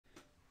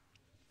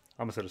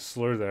almost said a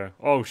slur there.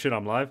 Oh shit,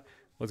 I'm live.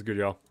 What's good,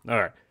 y'all? All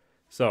right,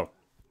 so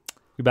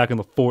we back in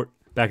the fort,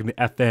 back in the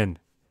FN,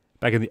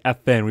 back in the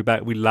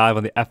FN. We live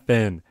on the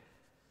FN.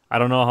 I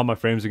don't know how my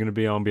frames are gonna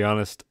be. I'll be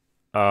honest.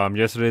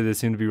 Yesterday they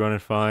seemed to be running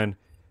fine.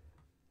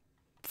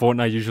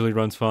 Fortnite usually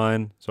runs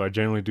fine, so I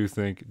generally do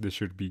think this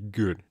should be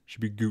good.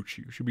 Should be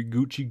Gucci. Should be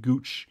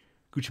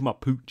Gucci my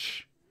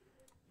pooch.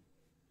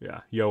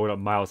 Yeah, yo, what up,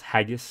 Miles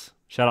Haggis?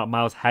 Shout out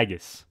Miles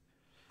Haggis.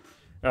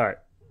 All right,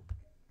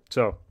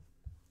 so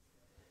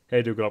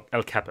hey, dude, go up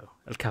El Capo,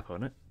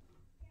 isn't it?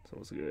 So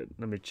what's good?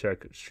 Let me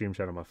check stream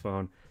chat on my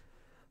phone.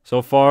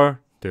 So far,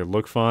 they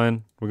look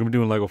fine. We're gonna be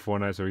doing Lego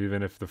Fortnite, so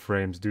even if the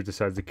frames do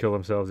decide to kill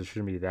themselves, it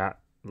shouldn't be that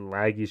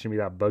laggy, shouldn't be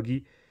that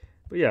buggy.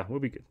 But yeah,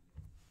 we'll be good.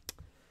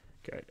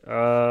 Okay.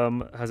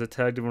 Has it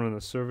tagged everyone on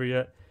the server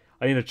yet?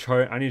 I need to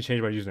change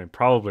my username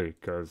probably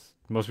because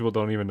most people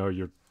don't even know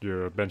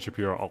you're Ben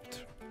Shapiro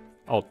alt.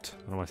 I don't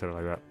know why I said it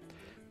like that.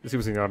 Let's see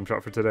what's in the item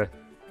drop for today.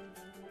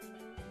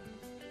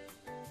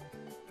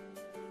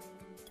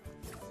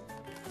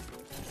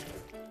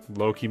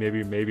 Low-key,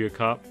 maybe a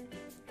cop.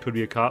 Could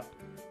be a cop.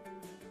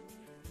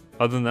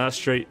 Other than that,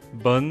 straight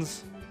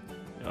buns.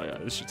 Oh yeah,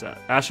 this shit's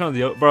Ashen on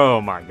the bro.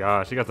 Oh my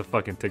gosh, he got the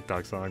fucking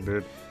TikTok song,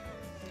 dude.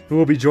 Who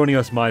will be joining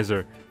us,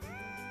 Miser?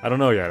 I don't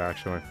know yet,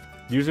 actually.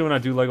 Usually when I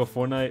do Lego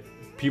Fortnite,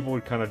 people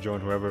would kind of join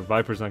whoever.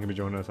 Viper's not gonna be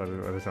joining us. I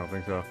just don't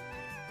think so.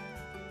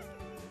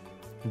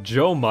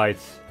 Joe might,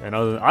 and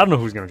I don't know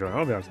who's gonna join.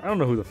 I'll be honest. I don't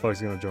know who the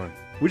fuck's gonna join.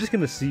 We're just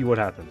gonna see what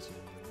happens.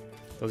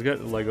 Let's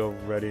get Lego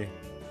ready.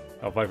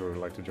 Oh, Viper would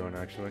like to join,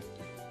 actually.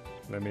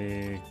 Let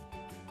me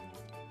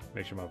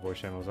make sure my voice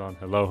channel is on.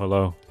 Hello,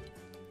 hello.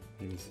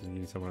 You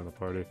need someone in the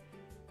party.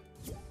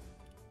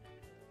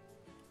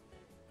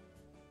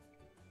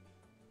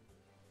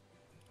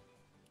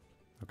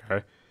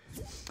 Okay.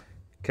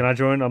 Can I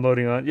join? I'm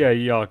loading on. Yeah,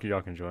 y'all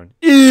can join.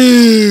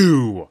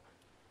 Ew!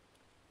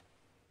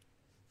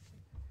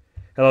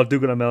 Hello,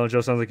 Duke and Melon.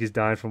 Joe sounds like he's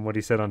dying from what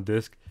he said on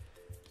disc.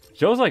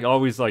 Joe's like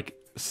always like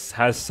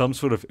has some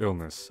sort of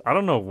illness. I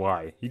don't know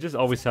why. He just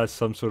always has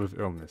some sort of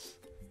illness.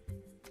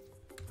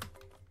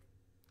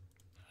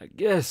 I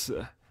guess.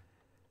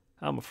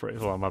 I'm afraid.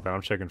 Hold on, my bad.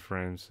 I'm checking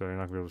frames, so you're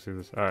not gonna be able to see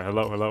this. All right,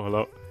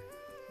 hello.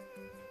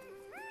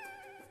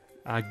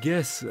 I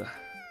guess.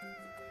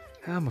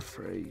 I'm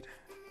afraid.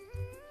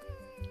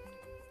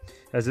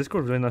 Has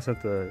Discord really not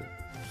sent the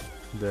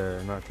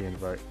not the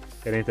invite?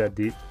 It ain't that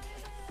deep.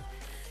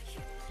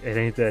 It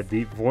ain't that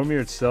deep. Vormir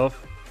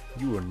itself,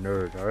 you a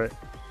nerd, alright?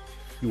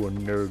 You a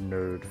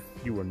nerd.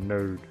 You a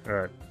nerd.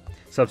 Alright.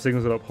 Sup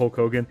signals it up, Hulk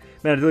Hogan.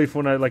 Man, I deleted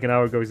Fortnite like an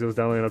hour ago because it was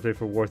downloading an update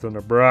for War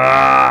Thunder.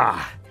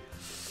 Bruh!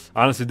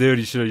 Honestly, dude,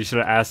 you should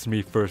have asked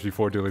me first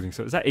before deleting.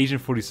 So is that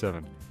Agent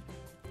 47?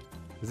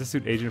 Is this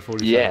dude Agent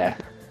 47? Yeah.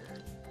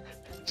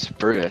 It's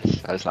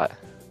Brutus. I was like,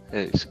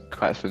 it's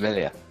quite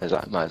familiar. I was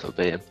like, might as well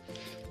be him.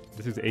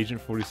 This is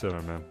Agent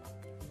 47, man.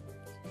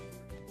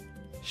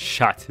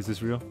 Shot. Is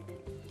this real?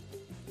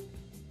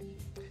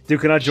 Dude,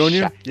 can I join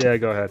you? Yeah,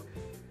 go ahead.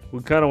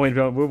 We're kind of waiting.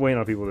 We're waiting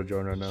on people to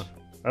join right now.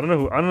 I don't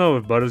know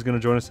if Butter's gonna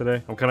join us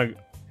today. I'm kind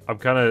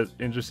of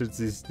interested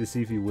to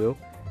see if he will.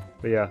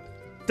 But yeah.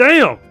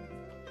 Damn.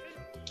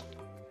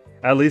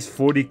 At least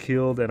 40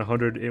 killed and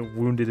 100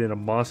 wounded in a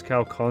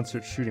Moscow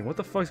concert shooting. What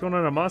the fuck's going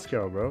on in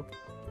Moscow, bro?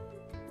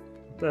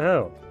 What the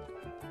hell?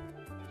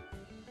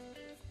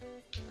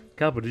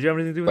 Capo, did you have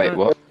anything to do with that?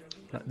 Wait, what?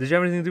 Did you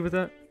have anything to do with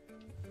that?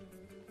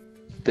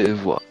 Do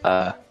what?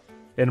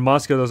 In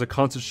Moscow, there was a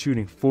concert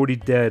shooting. 40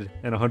 dead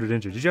and 100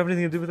 injured. Did you have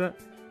anything to do with that?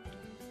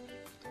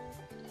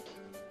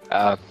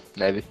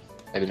 Maybe.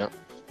 Maybe not.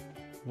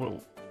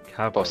 Whoa.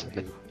 Capo.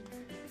 Possibly.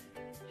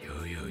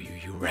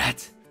 You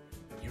rat.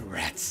 You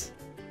rats.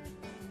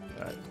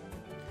 Alright.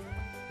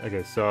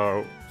 Okay,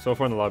 so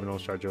far in the lobby, no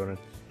one's tried joining.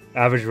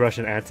 Average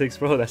Russian antics,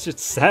 bro. That's just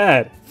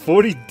sad.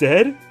 40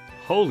 dead?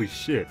 Holy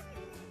shit.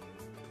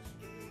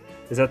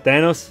 Is that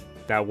Thanos?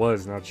 That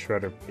was not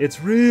Shredder.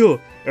 It's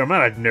real! I'm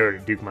not a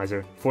nerd, Duke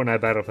Miser.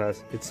 Fortnite Battle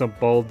Pass. It's some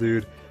bald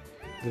dude.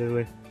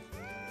 Literally.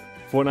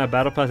 Fortnite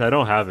Battle Pass? I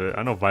don't have it.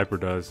 I know Viper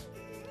does.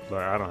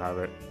 But I don't have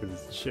it.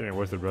 This shit ain't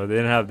worth it, bro. They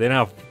didn't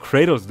have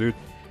Kratos, dude.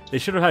 They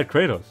should have had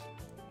Kratos.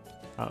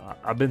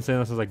 I've been saying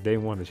this since like day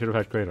one. They should have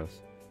had Kratos.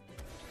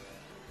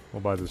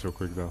 We'll buy this real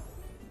quick though.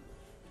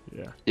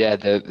 Yeah. Yeah,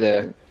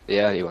 the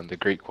early one, the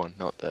Greek one,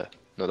 not the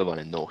one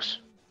in Norse.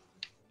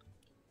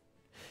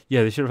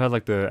 Yeah, they should have had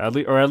like at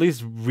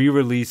least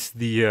re-release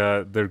the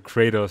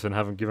Kratos and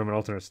have him give him an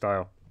alternate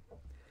style.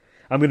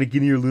 I'm gonna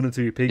give you your Luna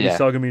to your piggy. Yeah.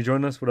 Saga me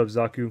join us. What up,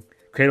 Zaku?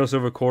 Kratos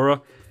over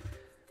Korra.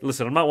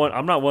 Listen, I'm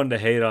not one to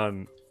hate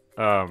on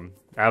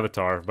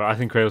Avatar, but I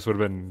think Kratos would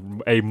have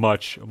been a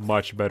much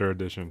better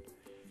addition.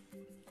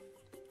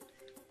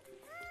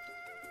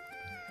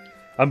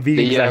 I'm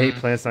vegan because I hate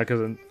plants, not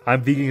because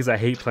I'm vegan because I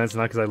hate plants,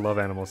 not because I love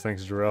animals.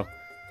 Thanks, Jarrell.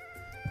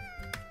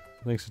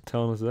 Thanks for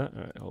telling us that.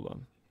 All right, hold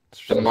on.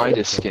 The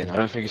Midas skin, I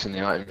don't think it's in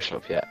the item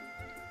shop yet,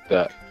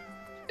 but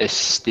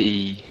it's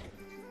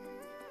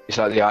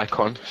like the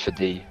icon for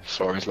the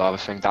Flora's lava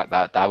thing.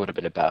 That would have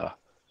been a better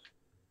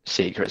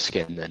secret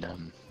skin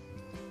than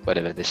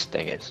whatever this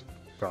thing is.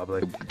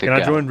 Probably. The Can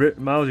I girl. join?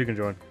 Miles, you can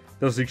join.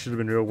 Those leaks should have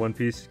been real. One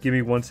Piece. Give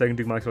me 1 second,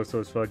 dude. My Xbox slow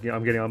as fuck. Yeah,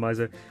 I'm getting on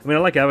Miser. I mean,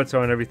 I like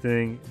Avatar and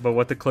everything, but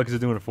what the Cluckers are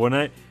doing in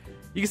Fortnite,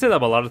 you can say that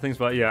about a lot of things,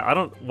 but yeah, I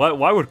don't.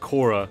 Why would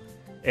Korra,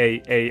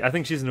 I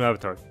think she's a new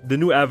Avatar. The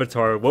new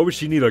Avatar. What would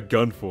she need a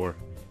gun for?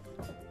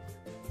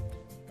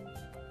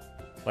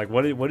 Like,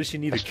 what does she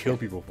need to kill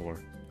people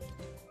for?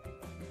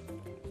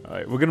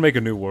 Alright, we're gonna make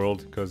a new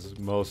world because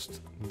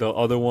the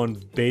other one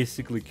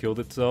basically killed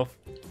itself.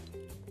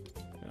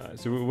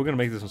 So we're gonna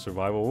make this one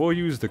survival. We'll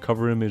use the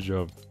cover image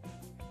of.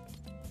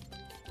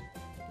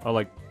 I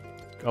like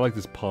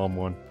this palm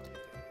one.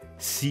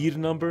 Seed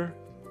number.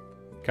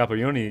 Kappa,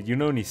 you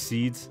know any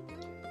seeds?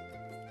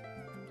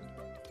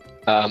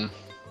 No,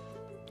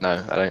 I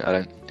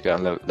don't go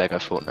on Lego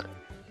Fortnite.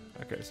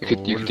 Okay, so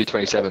You could do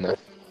 27 though.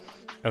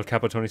 El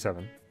Capo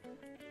 27.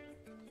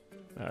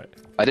 Alright.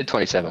 I did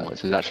 27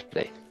 once. It was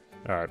actually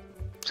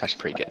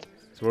pretty good.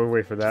 So we'll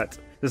wait for that.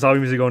 This hobby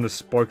music going to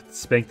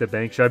spank the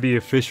bank. Should I be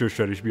a fish or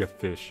should I be a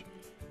fish?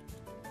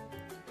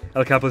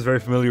 El Capo's very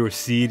familiar with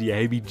seed. Yeah,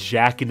 he'd be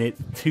jacking it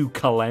to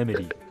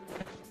calamity.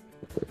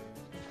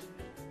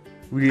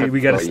 We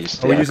gotta.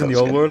 Are we using the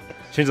old world?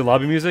 Change the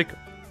lobby music?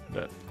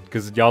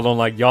 Because y'all don't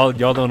like y'all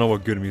don't know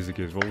what good music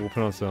is. We'll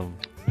put on some.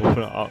 We'll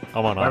put on.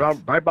 I'm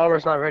on. My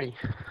bomber's not ready.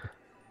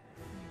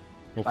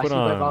 We'll put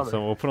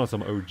on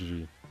some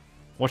OG.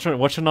 What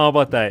you know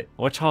about that?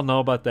 What y'all know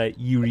about that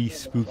eerie,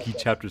 spooky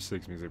Chapter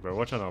 6 music, bro?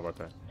 What y'all know about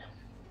that?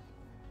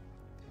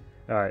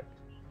 All right.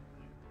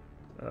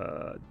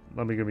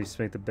 Let me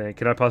spank the bank.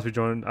 Can I possibly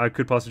join? I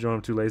could possibly join.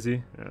 I'm too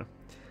lazy. Yeah.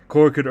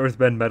 Korra could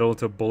earthbend metal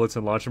into bullets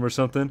and launch them or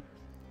something.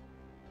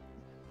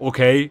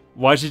 Okay.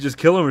 Why'd she just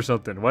kill him or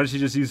something? Why did she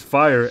just use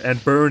fire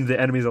and burn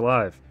the enemies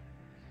alive?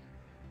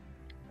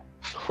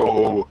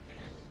 Oh.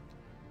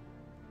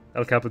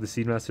 El Capo, the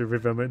Seed Master,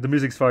 Rip Van Millen. The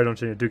music's fire, don't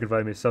change it. Duke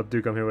invite me. Sup,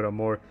 Duke, I'm here without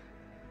more.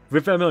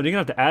 Rip Van Millen, you're gonna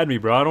have to add me,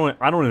 bro.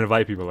 I don't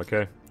invite people,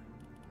 okay?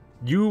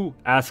 You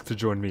ask to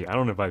join me. I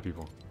don't invite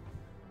people.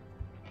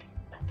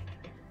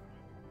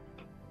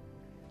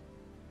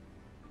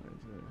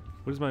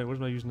 What is my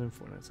username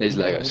for? These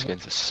Lego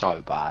skins are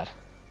so bad.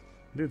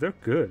 Dude, they're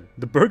good.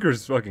 The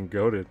burger's fucking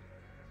goated.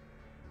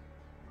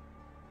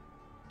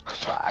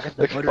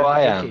 Look who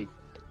I am.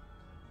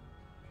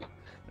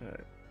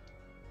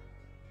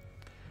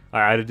 I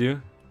added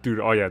you, dude.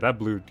 Oh yeah,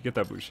 get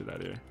that blue shit out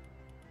of here.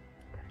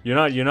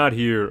 You're not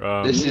here.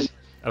 This is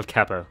El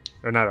Capo,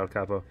 or not El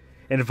Capo.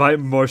 Invite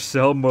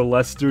Marcel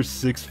Molester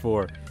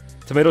 64.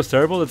 Tomato's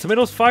terrible. The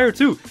tomato's fire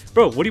too,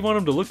 bro. What do you want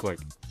him to look like?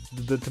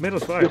 The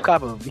tomato's fire. Yo,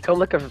 Capo, become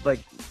like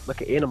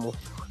an animal.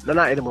 No,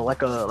 not animal.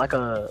 Like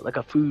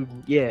a food.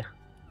 Yeah.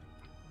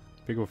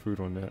 Big old food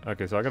one there.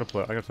 Okay, so I gotta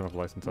turn off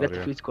license out That's the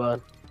here. food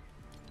squad.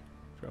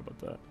 Forgot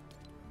about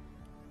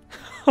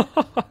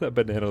that. That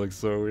banana looks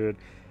so weird.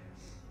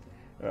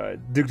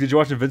 Duke, did you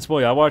watch Invincible?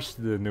 Yeah, I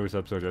watched the newest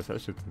episode. Yes,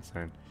 that shit's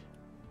insane.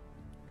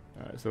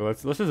 Alright, so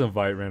let's just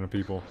invite random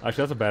people.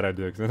 Actually, that's a bad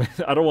idea because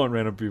I don't want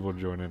random people to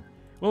join in.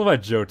 We'll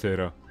invite Joe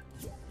Tato.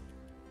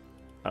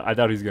 I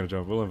doubt he's gonna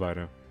jump. We'll invite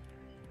him.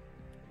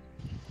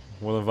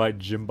 We'll invite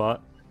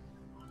Jimbot.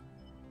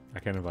 I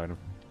can't invite him.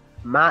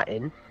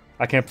 Martin.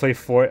 I can't play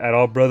Fort at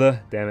all,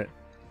 brother. Damn it.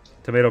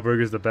 Tomato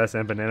Burger's the best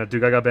and banana.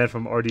 Dude, I got banned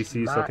from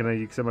RDC, so can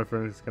I accept my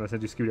friends? Can I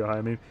send you Scooby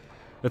High meme?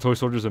 The Toy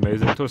Soldier's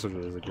amazing. Toy Soldier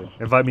is good.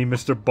 Invite me,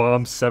 Mr.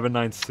 Bomb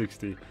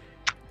 7960.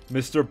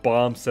 Mr.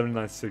 Bomb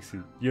 7960.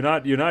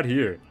 You're not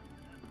here.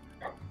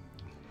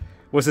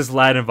 What's this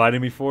lad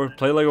inviting me for?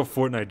 Play Lego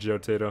Fortnite, Joe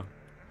Tato.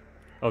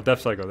 Oh,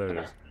 Death Cycle. There it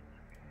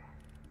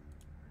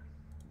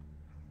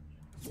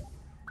is.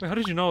 Wait, how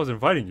did you know I was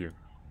inviting you?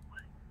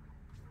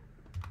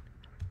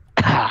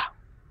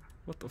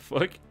 What the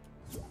fuck?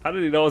 How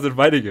did he know I was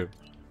inviting him?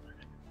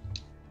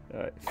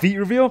 Feet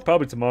reveal?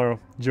 Probably tomorrow.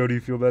 Joe, do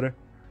you feel better?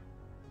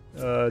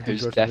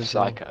 Who's Death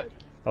Psycho?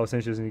 I was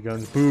saying she has any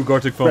guns. Boo,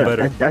 Gartic Phone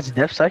better. That's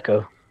Death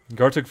Psycho.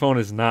 Gartic Phone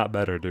is not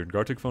better, dude.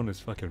 Gartic Phone is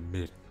fucking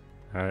mid.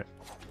 Alright.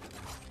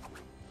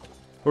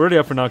 We're already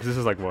up for now because this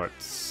is like, what?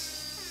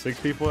 6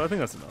 people? I think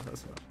that's enough.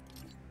 That's enough.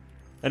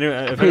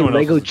 Anyway, if anyone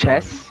Lego else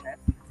chess?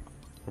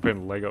 We're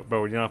playing Lego.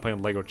 Bro, you're not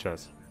playing Lego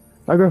chess.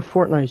 Lego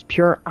Fortnite is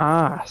pure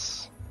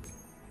ass.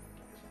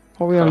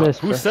 What are we on this?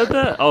 Who said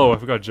that? Oh, I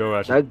forgot Joe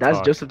actually That's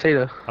talks. Joseph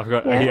Tato. I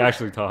forgot he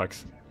actually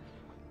talks.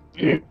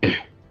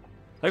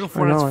 Lego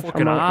Fortnite's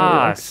fucking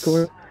ass.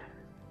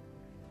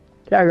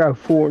 Lego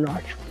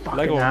Fortnite's fucking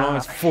Lego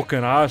ass. Fortnite's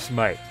fucking ass,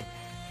 mate.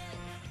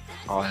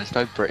 Oh, there's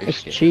no British It's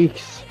skin.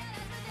 cheeks.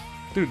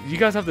 Dude, you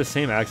guys have the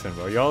same accent,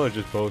 bro. Y'all are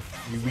just both.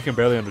 We can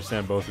barely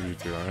understand both of you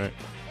two, alright?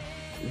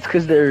 It's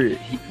because they're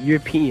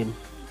European.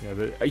 Yeah,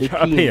 they're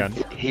European.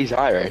 He's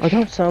Irish. I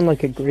don't sound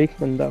like a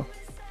Greekman though.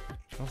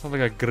 Don't sound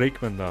like a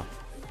Greekman, though.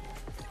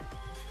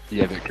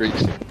 Yeah, but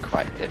Greeks are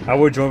quite different. I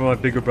would join when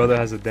my bigger brother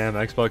has a damn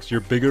Xbox.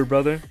 Your bigger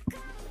brother?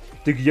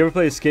 Dude, you ever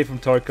play Escape from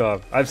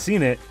Tarkov? I've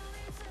seen it.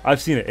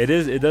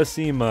 It does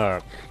seem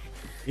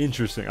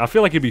interesting. I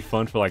feel like it'd be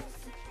fun for like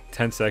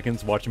 10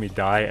 seconds watching me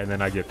die and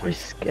then I get My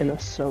pissed. skin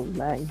is so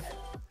lame.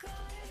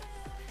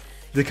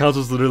 The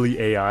council's literally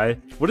AI.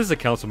 What is the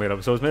council made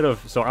of? So it's made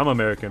of. So I'm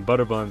American.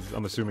 Butterbuns,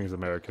 I'm assuming is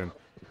American.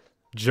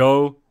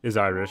 Joe is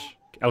Irish.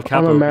 El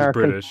Capo is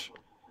American. British.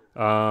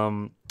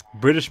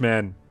 British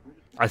man,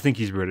 I think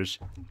he's British.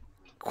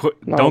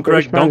 No, Don't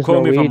British don't man's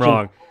quote me if I'm Norwegian.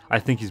 wrong. I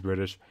think he's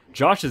British.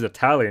 Josh is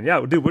Italian.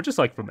 Yeah, dude, we're just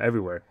like from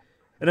everywhere.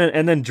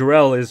 And then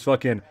Jarrell is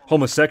fucking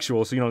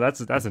homosexual. So you know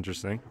that's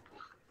interesting.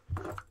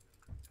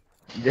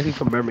 Definitely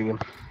from Birmingham.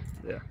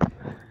 Yeah.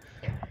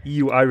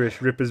 EU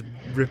Irish. Rip is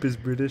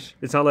British.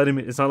 It's not letting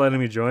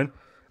me join.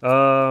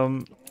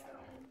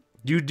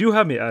 You do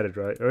have me added,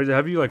 right? Or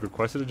have you like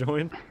requested to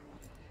join?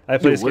 I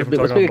play Dude, Escape from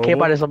let's Tarkov make a camp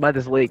Mobile. out of something by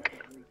this lake.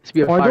 Let's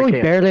be a Why do fire we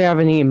camp. barely have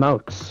any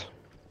emotes?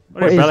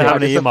 What is is barely it? having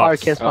There's any a fire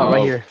emotes? camp spot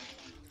right here.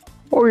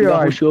 Oh, We yeah.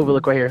 got Horseshoe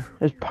overlook right here.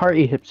 There's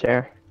party hips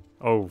there.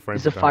 Oh,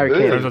 frames It's a are fire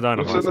dying. camp. Frames are dying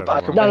on What's my in the side.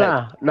 bathroom? by the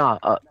way. No.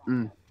 What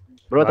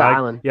about the Lag?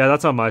 island? Yeah,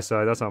 that's on my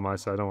side. That's on my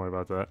side. Don't worry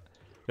about that.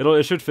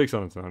 It should fix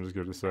on its own. Just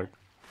give it a sec.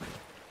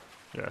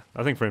 Yeah,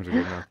 I think frames are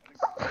good now.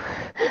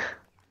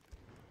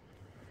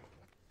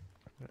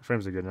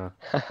 Frames are good now.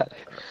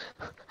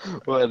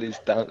 What are these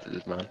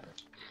dances, man?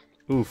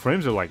 Ooh,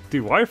 frames are like,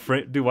 dude. Why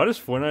does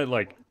Fortnite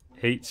like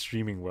hate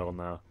streaming well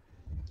now?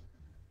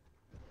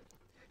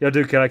 Yo,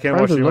 dude, I can't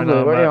watch Frames you are right now.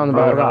 lovely. What are you on I'm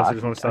about? at my house. I I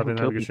just want to can- stop I in and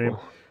can have a good kill stream.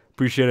 people.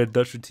 Appreciate it,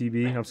 Dutch with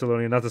TV. I'm still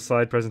loading. Not the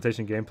slide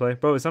presentation gameplay,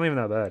 bro. It's not even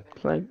that bad.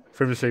 Like,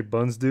 Frames are straight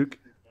buns, Duke.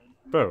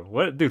 Bro,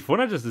 what, dude?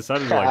 Fortnite just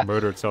decided to like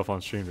murder itself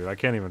on stream, dude. I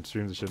can't even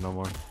stream this shit no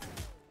more.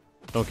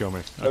 Don't kill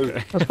me.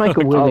 Okay. let's make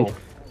a Willy.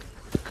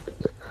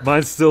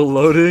 Mine's still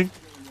loading.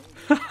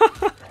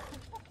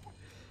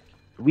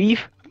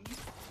 Weave?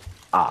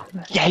 Ah.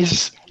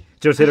 Yes!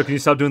 Joe Tato, can you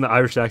stop doing the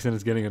Irish accent?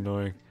 It's getting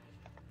annoying.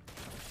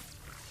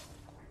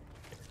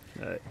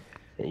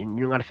 You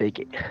don't gotta fake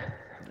it.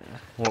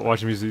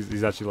 Watch him.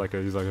 He's actually like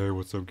he's like, hey,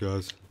 what's up,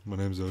 guys? My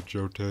name's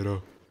Joe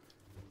Tato.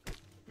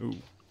 Ooh.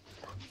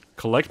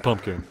 Collect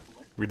pumpkin.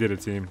 We did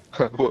it, team.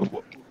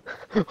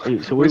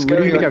 Hey, so What's where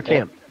do we going make on our here?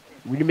 camp?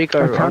 We need to make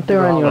I our. can't do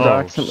any other Oh,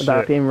 accent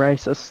without shit. being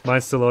racist.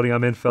 Mine's still loading.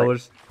 I'm in,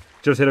 fellers.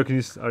 Joe Tato, can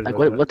you? Like,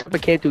 what type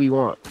of camp do we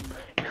want?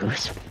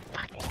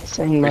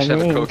 Saying my We should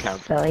have a name,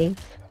 co-camp. silly.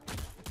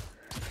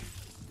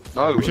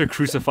 No. We should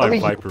crucify I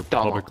mean, Viper dumbass.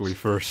 publicly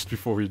first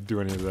before we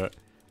do any of that.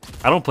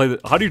 I don't play the.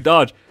 How do you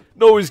dodge?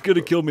 No, he's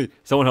gonna kill me.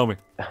 Someone help me.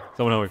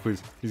 Someone help me,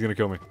 please. He's gonna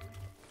kill me.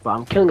 But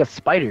I'm killing a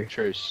spider.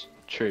 Truce.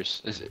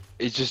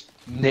 It just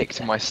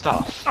nicked my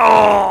stuff.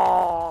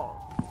 Oh!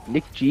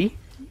 Nick G.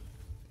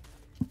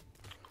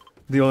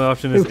 The only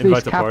option is Ooh, please,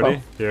 invite the Capo.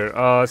 party.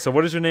 Here. So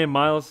what is your name,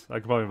 Miles? I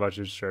can probably invite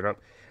you straight up.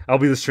 I'll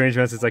be the strange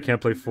man since I can't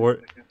play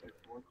Fort.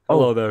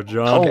 Hello there, I'm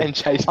John. getting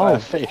chased by a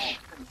fish.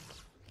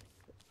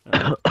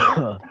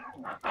 How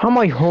am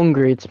I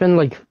hungry? It's been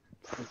like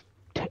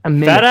a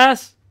minute. Fat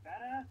ass?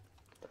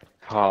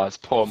 Oh, it's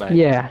poor, man.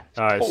 Yeah.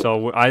 Alright,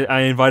 so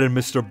I invited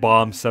Mr.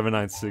 Bomb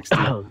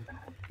 7960.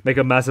 Make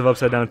a massive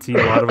upside down team,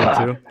 a lot of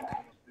them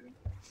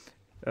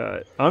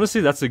too.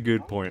 Honestly, that's a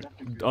good point.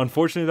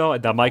 Unfortunately, though,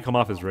 that might come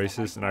off as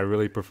racist, and I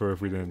really prefer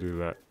if we didn't do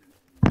that.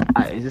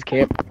 Is this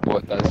camp?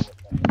 What does?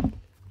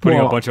 Putting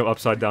a What? bunch of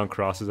upside down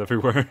crosses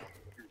everywhere.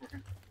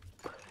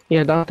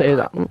 Yeah, don't do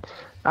that.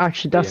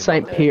 Actually, that's Yeah,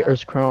 St. not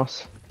Peter's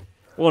Cross.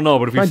 Well, no,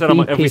 but if we Might set them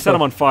be if we set people.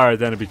 them on fire,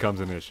 then it becomes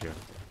an issue.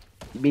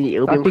 You mean the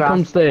That opium cross?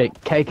 becomes the You mean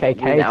KKK the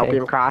thing.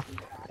 opium cross?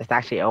 It's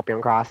actually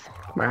opium cross.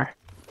 Come here.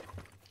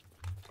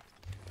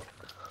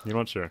 You're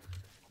not sure.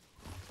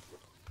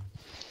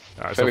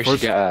 Alright, I so think we should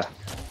first, get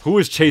who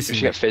is we chasing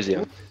should me? get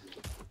physio.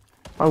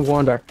 I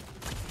wonder.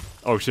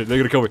 Oh shit, they're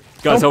gonna kill me.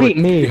 Guys, Don't help beat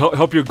me.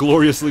 Help your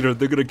glorious leader.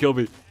 They're gonna kill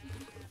me.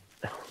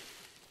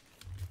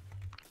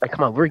 Like,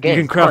 come on, we're You gangs.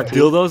 can Come on, craft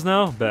team. dildos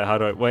now? Bet, how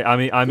do I... Wait, I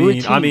mean, We're a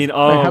oh, team.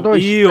 how do I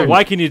ew, sprint?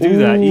 why can you do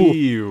that? Ooh,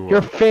 Ew.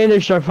 You're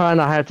finished. I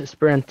found I had to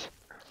sprint.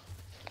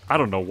 I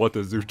don't know what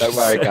this dude Don't just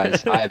worry, said.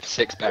 guys. I have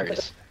 6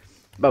 berries.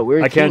 But we're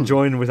a I can't team.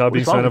 join without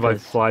being What's wrong surrounded by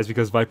with us? flies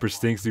because Viper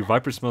stinks, dude.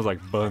 Viper smells like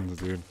buns,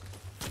 dude.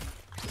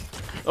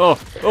 Oh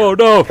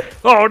no!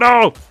 Oh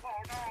no!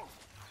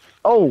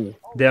 Oh,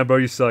 Damn, bro,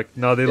 you suck.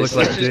 No, they look This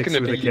like is just dicks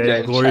gonna with a be you K.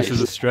 getting Glorious is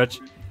a chased. stretch.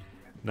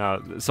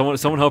 No,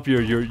 someone help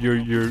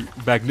your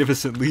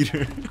magnificent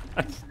leader.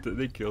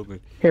 They killed me.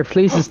 Here,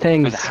 fleece his With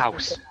things. a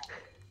house.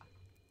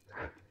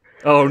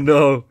 Oh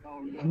no!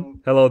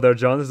 Hello there,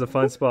 John. This is a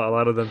fine spot. A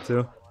lot of them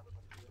too.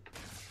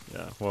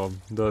 Yeah. Well,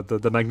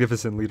 the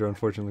magnificent leader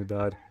unfortunately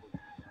died.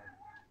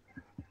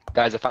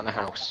 Guys, I found a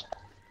house.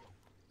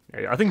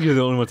 Yeah, I think you're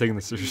the only one taking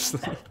this seriously.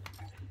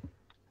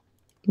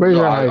 Where's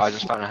No, your I house?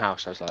 just found a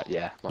house. I was like,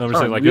 yeah. No, I'm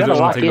just saying, like, we you're the gotta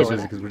only one lock taking this in.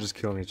 seriously because we're just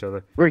killing each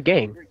other. we're a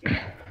gang.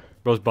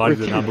 Bro's body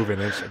did not move an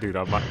inch, dude.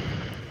 The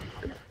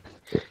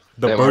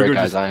Don't burger worry,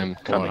 guys. just. I am Hold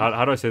on, coming.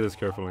 how do I say this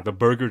carefully? The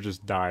burger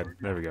just died.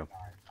 There we go.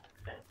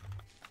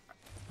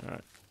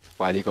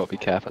 Why do you gotta be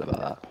careful about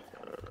that?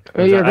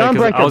 Well, you're gonna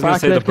break I was your gonna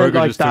back say the lifted burger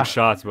like just took that.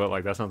 shots, but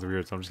like that sounds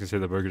weird, so I'm just gonna say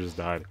the burger just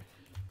died.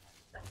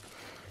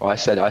 Well, I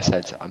said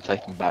I'm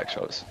taking back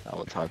shots at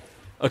one time.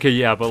 Okay,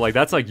 yeah, but like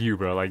that's like you,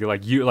 bro. Like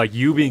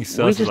you being What sus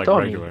you is just like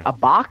told regular. me? A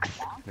box?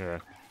 Yeah.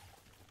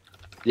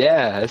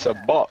 Yeah, it's a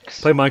box.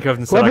 Play Minecraft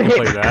instead. I can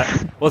Whoever play hit-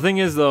 that. Well, the thing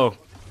is though,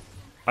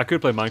 I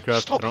could play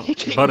Minecraft. Stop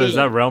hitting But me. is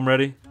that realm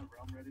ready?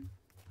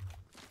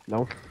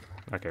 No.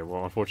 Okay,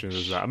 well, unfortunately,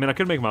 there's that. I mean, I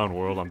could make my own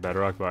world on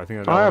Bedrock, but I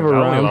think that I have a only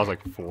realm. allows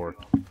like 4.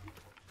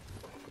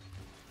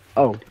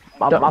 Oh,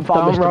 my Don't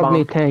fault, Mr. rob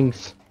me Bomb.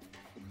 things.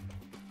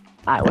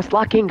 Alright, let's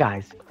lock in,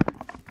 guys.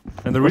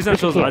 And the reason I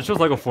chose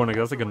Lego Fortnite,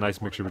 that's like a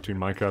nice mixture between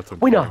Minecraft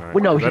and We know, Fortnite.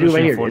 we know. We should do it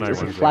right here. Fortnite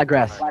It's Wednesday. flat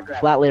grass,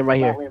 flat land right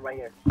here. You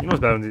know what's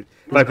bad when the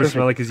Viper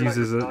smell like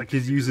he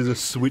uses a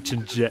switch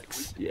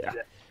injects. Yeah.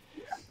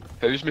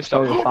 Who's Mr.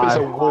 Oh, Oh, five.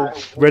 there's a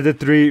wolf. Red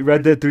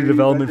Dead 3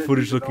 development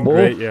footage looking Wolf,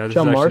 great. Yeah, this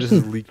John is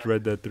Marston. leaked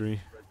Red Dead 3.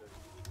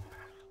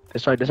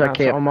 That's right. That's our That's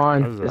camp. all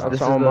mine. This is That's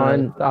the- all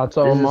mine. That's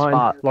all This is the mine.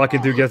 spot. Lock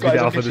and Dude gets me Guys, the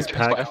I'm alpha of this getting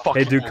chased by a pack.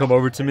 fucking Hey Dude, wolf. come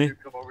over to me.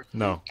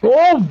 No.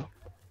 Wolf!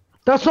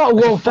 That's not a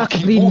wolf. That's a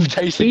fucking bleeding wolf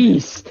chasing me.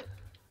 beast.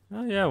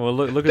 Oh yeah, well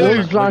look Dude,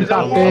 at John's that.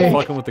 not I'm big.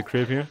 fucking with the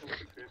crib here.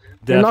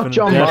 You're not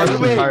John Definitely-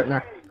 Marston's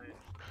partner.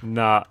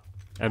 Nah,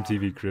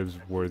 MTV cribs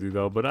worthy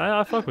though, but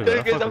I fuck with it. I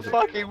Look at fuck the with it.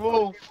 fucking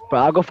wolf. Bro,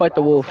 I'll go fight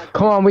the wolf.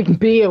 Come on, we can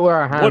beat it with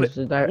our hands.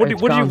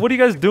 What are you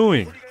guys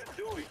doing?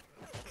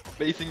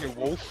 Beating a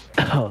wolf.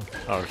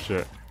 Oh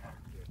shit.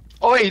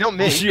 Oh, wait, not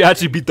me. She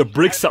actually beat the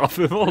bricks off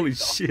him. Holy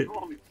shit.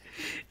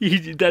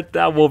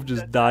 That wolf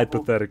just died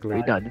pathetically.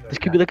 Wait, no, this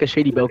could be like a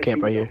shady bell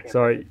camp right here.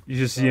 Sorry, you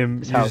just see him.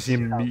 His You just house. see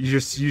him.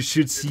 You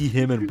should see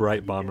him and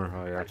Bright Bomber.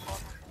 Oh yeah.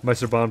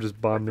 Meister Bomb just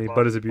bombed me.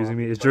 Bud is abusing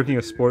me. Is jerking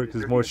a sport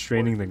because it's more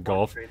straining than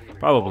golf?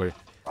 Probably.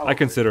 I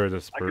consider it a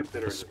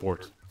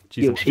sport.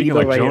 Jeez, Yo, I'm shady speaking bell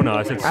like right here. Jonah.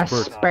 I said I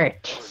spurt.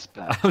 spurt.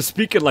 I'm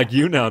speaking like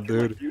you now,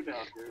 dude.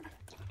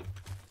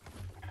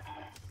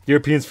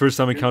 Europeans first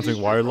time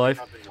encountering wildlife.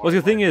 Well,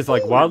 the thing is,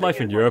 like,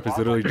 wildlife in Europe is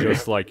literally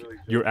just like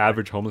your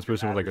average homeless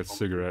person with like a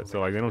cigarette.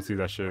 So like, they don't see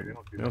that shit.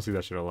 They don't see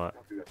that shit a lot.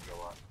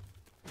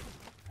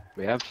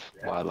 We have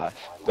wildlife,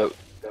 but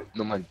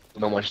not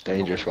much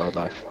dangerous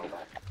wildlife. Well,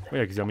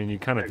 yeah, because I mean, you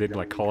kind of did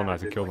like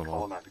colonize and kill them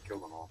all.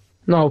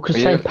 No, because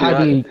Yeah, St.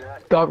 Paddy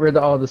got rid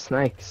of all the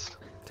snakes.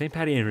 St.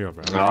 Patty ain't real,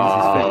 bro.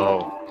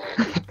 Oh.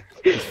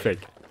 He's fake.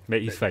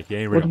 Mate, he's fake. He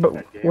ain't What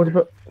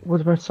real.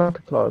 what about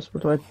Santa Claus?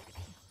 What about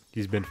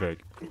He's been fake.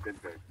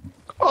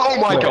 Oh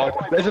my god,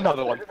 there's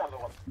another one.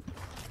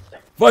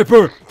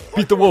 Viper,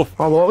 beat the wolf.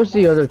 oh, what was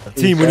the other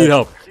Team, we need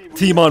help.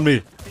 Team on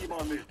me.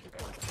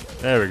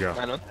 There we go.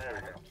 Man, on.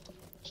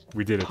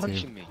 We did it,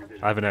 Punching team. me.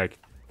 I have an egg.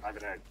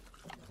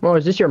 Oh,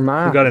 is this your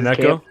map? Who got an this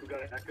echo?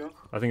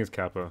 I think it's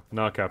Capo.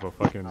 Not Capo.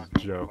 Fucking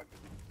Joe.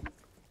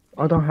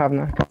 I don't have an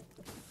echo.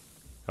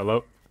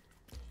 Hello?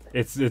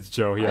 It's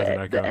Joe. He has an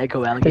The echo.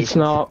 echo allegations. It's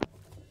not.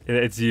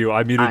 It's you.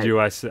 I muted Aight. you.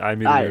 I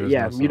muted Alright, you.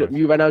 yeah, There's no mute, sound.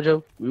 mute right now,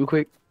 Joe, real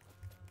quick.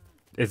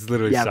 It's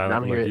literally Yeah, I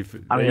silent. don't hear Like,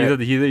 it. I don't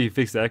hear either he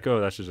fixed the echo or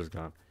that shit's just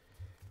gone.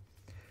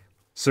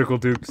 Circle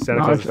Duke. Santa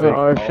No, Claus is fake.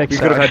 I We fixed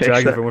could have it, I had fixed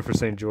Dragons it. if it went for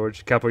St.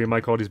 George. Capo, your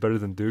mic quality's better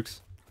than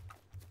Duke's.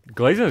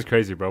 Glazing is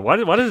crazy, bro. Why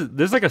does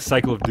there's like a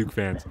cycle of Duke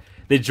fans?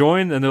 They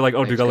join and they're like,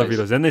 "Oh, Duke, I love Thanks,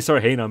 Vitos." Then they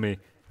start hating on me,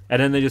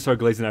 and then they just start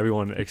glazing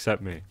everyone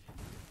except me,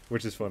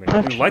 which is funny.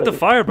 Dude, light the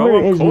fire, bro. Where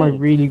I'm is my cold.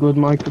 really good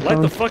Light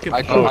microphone? the fucking. I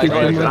Oh, got it's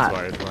it. that's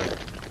why. It's fine.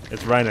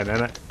 It's Ryan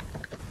and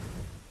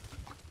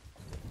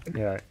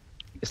yeah.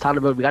 It's time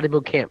to build. We gotta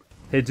build camp.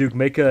 Hey, Duke,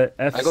 make a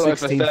got it for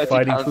F-16 £30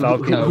 fighting for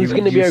Falcon. No, Who's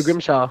gonna be our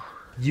Grimshaw?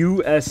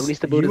 US Who needs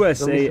to build this-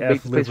 who needs to USAF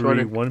make the place livery,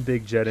 running? one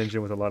big jet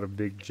engine with a lot of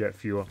big jet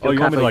fuel. Yo, Oh, you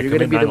want me to Capo, like you're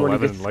gonna commit be the one who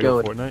 9/11 gets and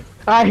Lego going. Fortnite?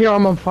 Ah, here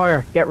I'm on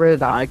fire. Get rid of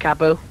that. Alright,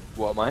 Capo.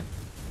 What am I?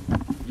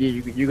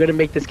 You're gonna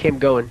make this camp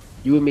going.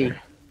 You and me.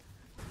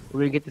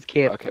 We're gonna get this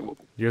camp. Okay,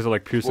 You guys are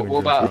like Pearson what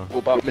and about Grimshaw.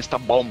 what about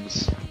Mr.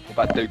 Bombs? What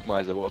about Duke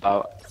Miser? What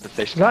about the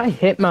fish? Is that a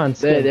Hitman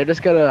skin? They're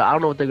just gonna. I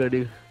don't know what they're gonna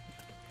do.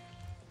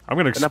 I'm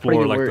gonna They're not putting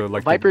explore in like work. the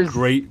like Vipers- the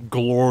great,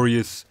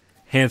 glorious,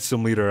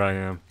 handsome leader I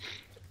am.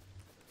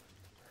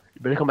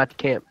 You better come back to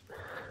camp.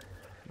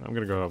 I'm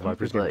gonna go Vipers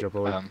Just gonna like, jump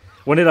away. Um,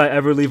 When did I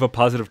ever leave a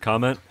positive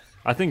comment?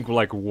 I think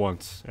like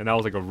once, and that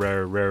was like a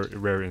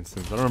rare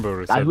instance. I don't remember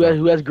what it said.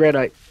 Who has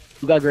granite?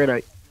 Who got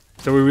granite?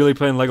 So we really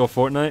playing Lego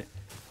Fortnite?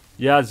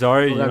 Yeah,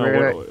 Zari. Who You got know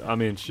granite? what? I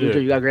mean, Lucho, you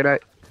shit. got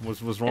granite?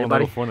 What's wrong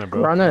Anybody? with Lego Fortnite,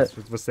 bro? Granite.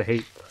 What's the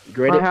hate? I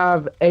Granite?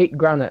 have 8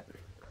 granite.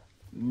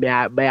 May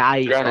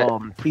I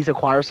Granite. please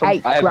acquire some?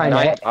 Hey. I have Granite.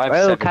 9. I have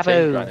Oh, 17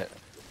 Capo. granite.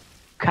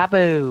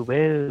 Capo,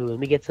 bro, let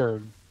me get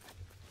some.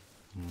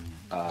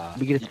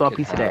 We get a you small can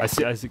piece of have-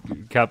 that. I see,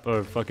 Cap,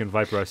 fucking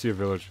Viper. I see a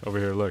village over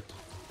here. Look,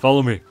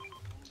 follow me.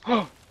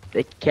 Thank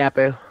you,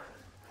 Capo.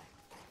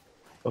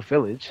 A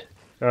village.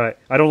 All right.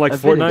 I don't like A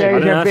village. Fortnite. I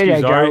There's didn't a ask you,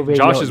 village Zari. over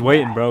Josh here. is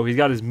waiting, bro. He's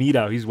got his meat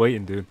out. He's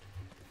waiting, dude.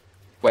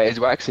 Wait, is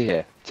Waxy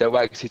here? Tell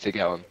Waxy to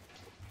get on.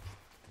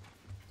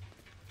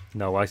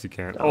 No, Waxy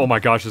can't. Oh my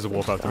gosh, there's a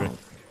wolf after me.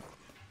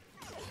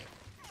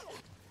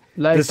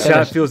 Like This that.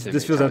 chat feels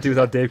empty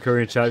without Dave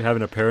Curry and chat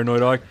having a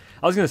paranoid dog.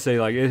 I was gonna say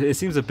like it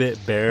seems a bit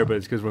bare, but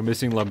it's because we're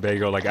missing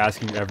Lumbago, like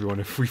asking everyone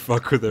if we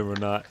fuck with him or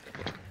not.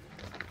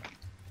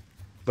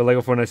 But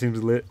Lego Fortnite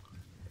seems lit.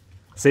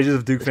 Stages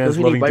of Duke It's fans 'cause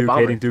we loving need Duke, White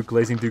hating Bomber. Duke,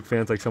 glazing Duke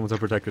fans like someone's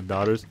unprotected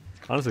daughters.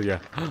 Honestly, yeah.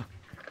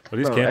 Are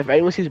these Bro, camp? if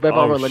anyone sees Red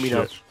Bomber, let me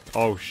know. shit.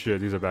 Oh shit,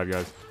 these are bad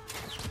guys.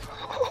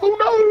 Oh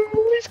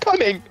no, he's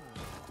coming!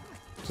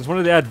 Since when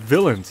did they add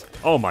villains?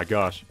 Oh my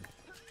gosh.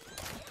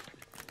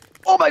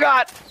 Oh my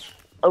god!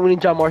 I'm winning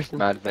John Marston.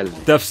 Mad villain.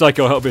 Deaf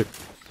Psycho, help me.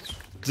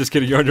 Just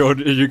kidding, you're on your own.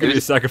 You're gonna be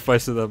a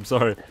sacrifice to them.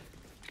 Sorry.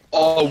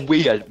 Oh,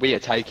 we are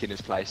taking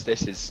his place.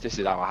 This is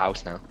our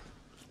house now.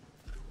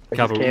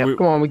 Kappa, camp.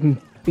 Come on, we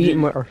can beat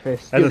him with our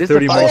fists. and Dude, the this is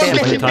 30 the more fight.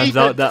 sleeping times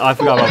out. That I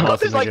forgot about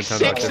There's Boston like making times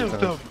 6 out of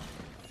times. them,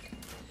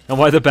 And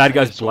why the bad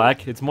guy's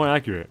black? It's more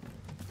accurate.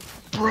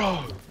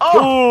 bro.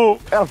 Oh!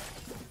 Oh!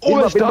 Beat him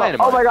Oh, up, beat him up.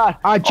 dynamite. Oh my god!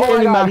 Ah, Oh my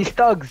Jenny god! Mac. These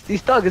thugs!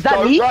 These thugs! Is that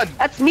Don't me? run.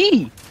 That's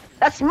me!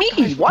 That's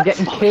me! What?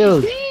 Getting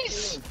killed.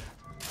 Jeez.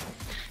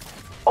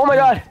 Oh my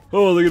god!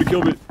 Oh, they're gonna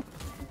kill me.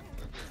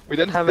 We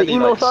didn't have The any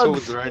emo like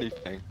thugs. swords or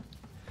anything.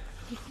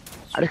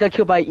 I just got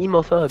killed by an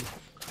emo thug.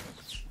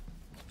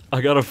 I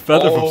got a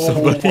feather from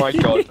somebody. Oh my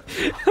god.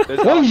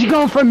 Why is you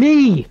going for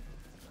me?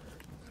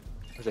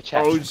 There's a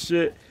chest. Oh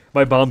shit!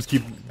 My bombs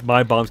keep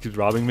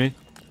robbing me.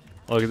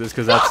 Oh, look at this,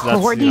 because that's Why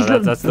are you know, these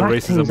little that's the black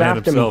racism things man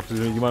after me? himself.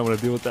 You might want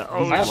to deal with that.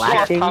 Oh I have Black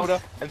glass things?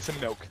 powder and some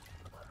milk.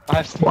 I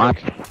have some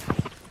What?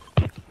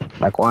 milk.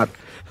 Like what?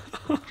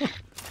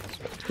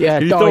 Yeah,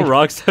 Can you throw die.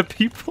 rocks at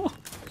people?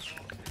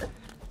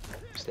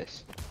 What's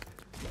this?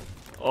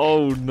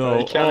 Oh no!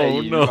 you can't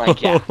Oh eat, no!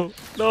 like, yeah.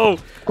 No!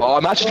 Oh,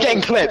 I'm actually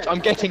getting clipped. I'm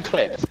getting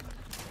clipped.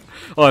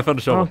 Oh, I found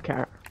a shovel.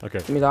 Okay, Okay,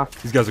 give me that.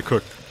 these guys are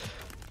cooked.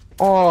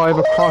 Oh, I have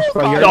a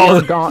crossbow. You're, Oh,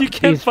 you're gone. you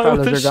can't These fight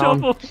with a fellas are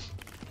gone. shovel.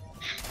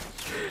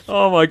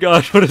 Oh my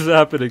gosh, what is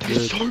happening,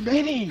 There's dude? so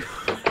many.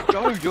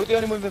 Go, you're the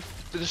only one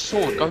with the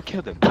sword. Go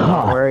kill them.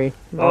 Don't worry.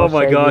 Oh I'll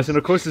my save gosh, you. and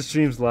of course the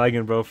stream's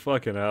lagging, bro.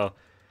 Fucking hell.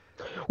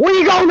 Why are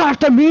you going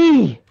after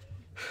me?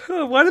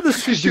 Why did the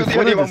stream You're the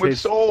only one with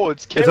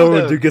swords. It's Kill over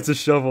when them. dude gets a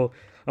shovel.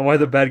 And why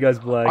the bad guy's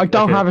black. I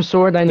don't Okay. have a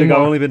sword Dude, I've anymore.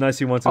 only been nice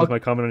to you once. It was I'll- my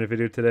comment on your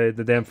video today.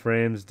 The damn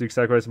frames. Duke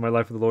sacrificed my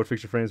life for the Lord.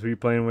 Fix your frames. Who are you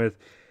playing with?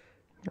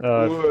 Wait, fellas,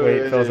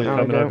 I'm There we coming.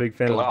 I'm go. a big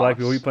fan of the black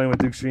people. Who are you playing with?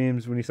 Duke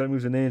streams. When he start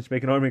moves an inch,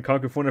 make an army and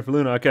conquer Fortnite for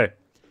Luna. Okay.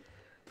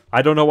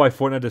 I don't know why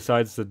Fortnite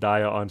decides to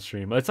die on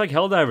stream. It's like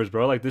Helldivers,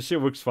 bro. Like this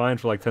shit works fine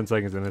for like 10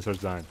 seconds and then it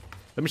starts dying.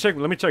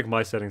 Let me check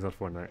my settings on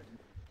Fortnite.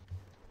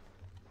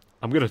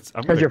 I'm gonna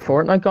Has your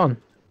Fortnite gone?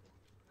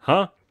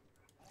 Huh?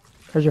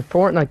 Has your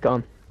Fortnite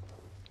gone?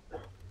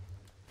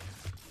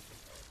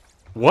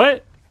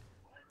 What?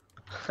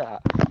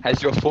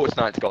 Has your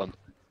Fortnite gone?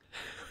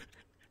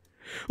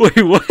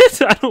 Wait,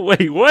 what? I don't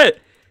wait, what?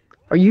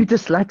 Are you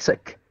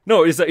dyslexic?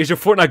 No, is your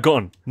Fortnite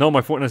gone? No,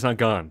 my Fortnite's not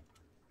gone.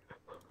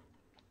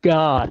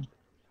 God.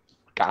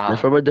 They're God.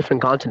 from a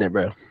different continent,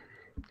 bro.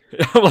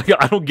 I'm like,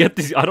 I don't get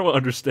these. I don't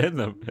understand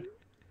them.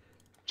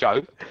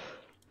 Joe,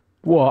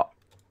 What?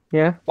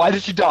 Yeah? why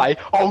did you die?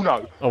 Oh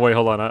no. Oh wait,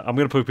 hold on. I'm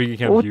gonna put Peeking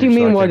Cam What do you views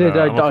so mean, why can, did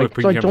I I'm gonna die? put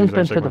Because I Peeking Cam jumped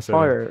views so I into can check the my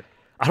fire. settings.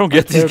 I don't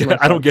get these killed guys.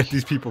 I don't myself. get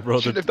these people, bro.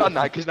 Shouldn't have done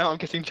that because now I'm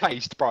getting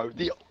chased, bro.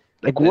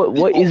 Like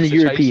what is a orcs are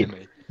European?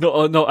 chasing me.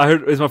 No, I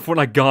heard. Is my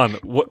Fortnite gone?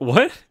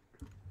 What?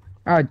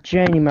 Ah,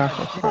 Jenny, man.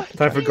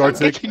 Time for guard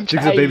sake. getting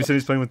Duke's a chased. babysitter.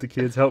 He's playing with the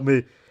kids. Help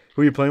me.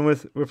 Who are you playing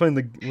with? We're playing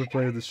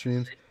with the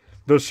streams.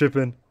 Those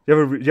shipping. You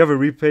have a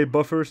repay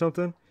buffer or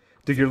something?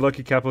 Dude, you're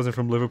lucky Capo isn't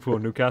from Liverpool or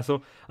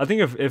Newcastle. I think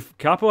if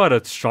Capo had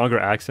a stronger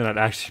accent, I'd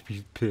actually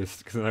be pissed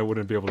because then I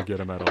wouldn't be able to get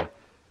him at all.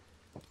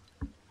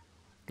 I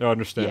don't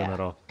understand him Yeah. at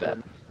all.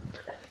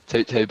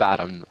 Too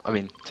bad. I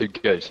mean, too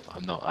good.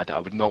 I'm not. I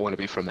would not want to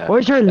be from there. Why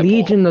is there a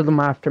legion of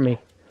them after me?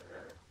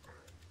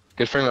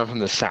 Good friend, I'm from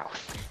the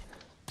south.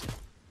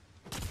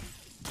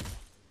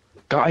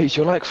 Guys,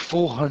 you're like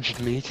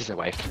 400 meters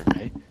away from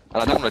me,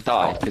 and I don't want to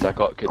die because I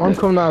got good. I'm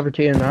coming over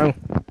to you now.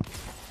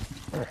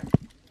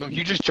 No,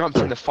 you just jumped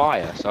in the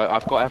fire, so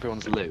I've got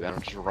everyone's loot, and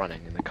I'm just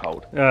running in the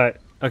cold. All right.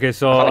 Okay,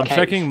 so I found a I'm cave.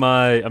 checking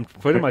I'm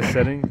putting my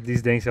setting.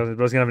 These dang sounds.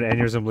 I was gonna have an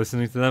aneurysm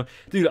listening to them,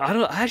 dude.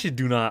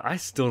 I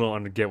still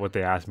don't get what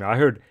they asked me. I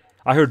heard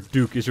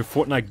Duke, is your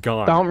Fortnite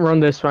gone? Don't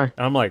run this way.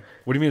 And I'm like,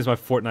 what do you mean is my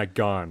Fortnite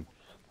gone?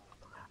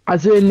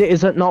 As in,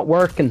 is it not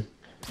working?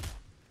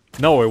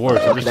 No, it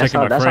works. I'm just That's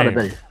checking not. my That's not a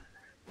frames.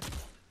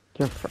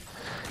 You're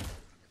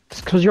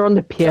It's because you're on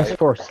the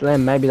PS4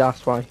 Slim. Maybe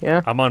that's why.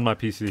 Yeah. I'm on my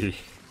PC.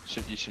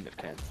 You shouldn't have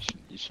came.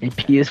 You A shouldn't.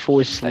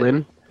 PS4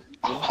 Slim.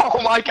 Oh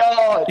my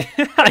god!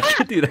 I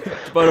can't do that.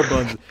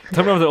 Butterbuns.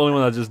 Tell me I'm the only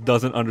one that just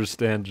doesn't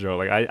understand Joe.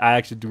 Like I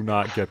actually do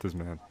not get this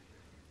man.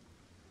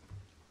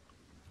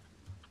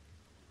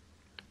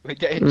 We're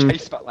getting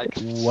chased by like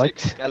What?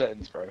 6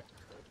 skeletons, bro.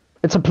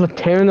 It's a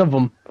platoon of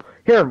them.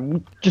 Here,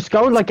 just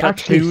go like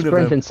actually platoon of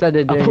sprint them. instead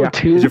of doing that.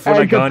 platoon? Is your Fortnite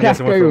good gone?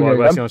 Yes, I went for a while.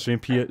 platoon, Last on stream.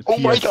 Oh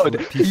my god!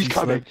 PC He's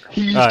coming!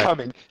 He's Alright.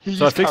 coming! He's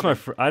So I fixed coming!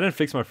 I didn't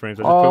fix my frames.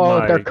 I just Oh, put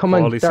my they're coming.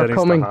 quality They're settings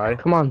coming. to high.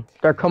 Come on,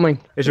 they're coming.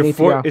 Is We your need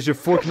to go. is your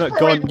Fortnite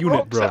Throwing gone unit,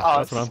 rocks bro? at That's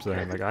us. what I'm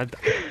saying.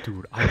 Like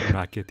dude, I do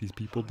not get these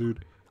people,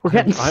 dude. We're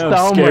getting I am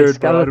stoned by scared,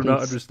 bro. I do not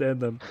skeletons. understand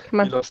them. Come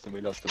We on. lost him,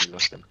 we lost him, we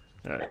lost him.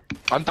 Alright.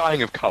 I'm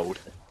dying of cold.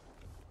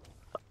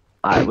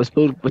 Alright, let's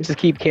just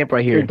keep camp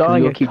right here. You're 'cause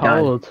dying we'll of keep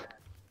dying. cold.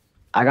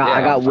 I got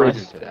I'm wood.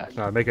 frozen to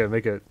death. Make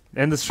it.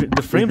 And the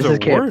frames This are is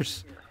camp.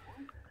 worse.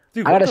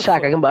 Dude, I what got a the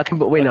shack. fuck? I can.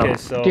 But wait, no. Okay,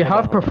 so Do you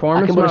hold have on, hold on. I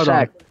performance can put a mode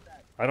shack. on?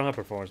 I don't have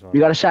performance mode. You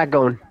got a shack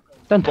going.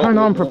 Then turn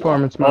on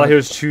performance All I mode. hear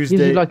is This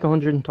Tuesday. is like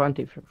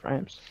 120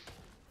 frames.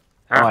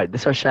 Alright,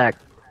 this is our shack.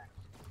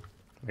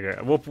 Okay,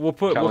 we'll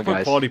put Come on,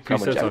 guys. quality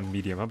Come on, presets Joe. on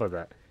medium. How about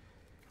that?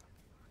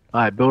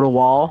 Alright, build a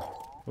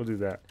wall. We'll do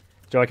that.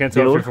 Joe, I can't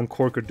tell if Build? you're from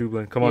Cork or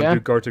Dublin. Come on, Yeah. do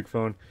Gartic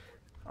phone.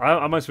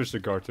 I might switch to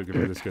Gartic if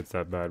this gets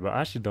that bad, but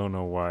I actually don't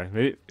know why.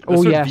 Maybe,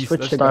 Oh yeah, V-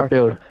 switch let's- to Start dark.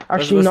 build.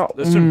 Actually, not.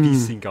 Let's turn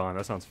VSync on.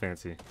 That sounds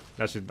fancy.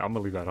 I'm gonna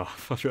leave that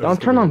off.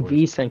 Don't turn on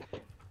VSync.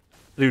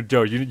 Dude,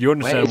 Joe, you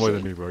understand Wait, more is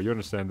than me, bro. You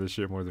understand this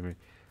shit more than me.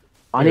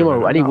 I need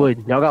more. I need No.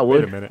 wood. Y'all got Wait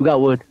a wood? minute. We got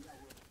wood.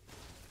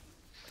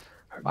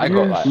 I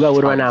got like We got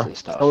wood right tons now. and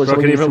stuff. Oh, Bro, so can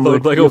we you need even some load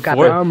wood. Lego Yo, Kappa.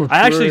 4? I'm I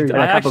actually, afraid. I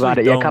Yeah, Kappa actually got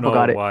it. Yeah, don't Kappa know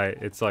got it. why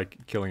it's like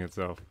killing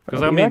itself.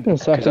 Because I I'll be mean, back in a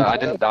Because second. I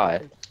didn't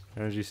die.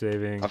 energy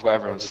saving. I've got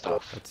everyone's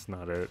stuff. That's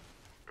not it.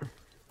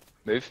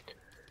 Move.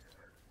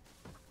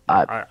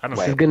 I don't This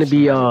Wait. is gonna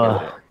be someone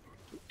has to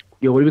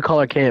Yo, what do we call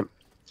our camp?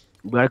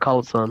 We gotta call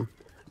it some.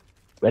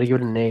 We gotta give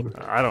it a name.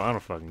 I don't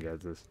fucking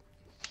get this.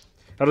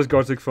 How does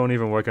Gartic phone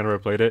even work? I never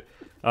played it.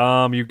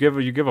 You give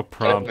a build it.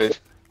 prompt. Move.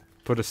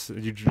 Put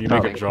you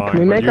make a drawing. Can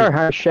we but make you- our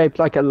house shaped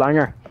like a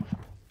langer?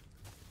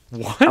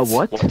 what? A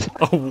what?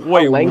 Oh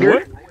wait,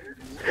 langer?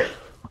 what?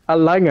 A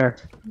langer.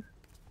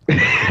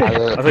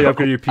 I thought you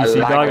upgraded your PC,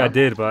 dog. langer. I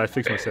did, but I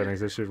fixed my settings.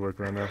 This should work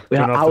right now. Wait,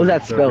 Turn off how the, was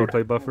that the spelled?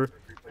 replay buffer.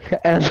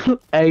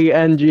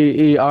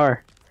 Langer.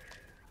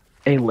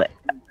 Hey, let.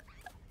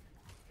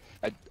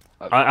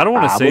 I don't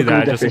want to Ah, say look at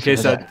that the just in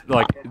case definition. that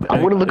like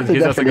I wanna look in at the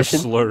case that's like a definition.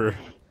 slur.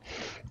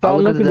 I'll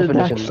Don't look look at at the the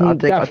definition. I'll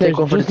take definition.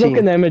 one for the Just look team.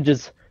 in the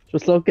images.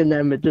 Just look in the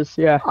images.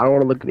 Yeah. I don't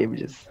want to look at the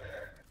images.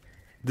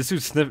 This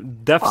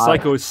dude Deaf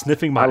Psycho is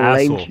sniffing my a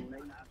asshole.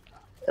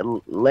 a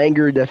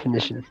Langer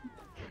definition.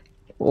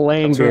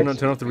 Langer.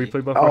 Turn off the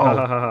replay buffer. Oh. Ha,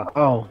 ha, ha, ha.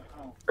 Oh.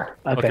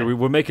 Okay,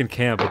 we're making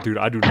camp, but dude,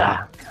 I do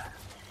not.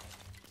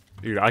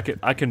 Dude, I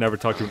can never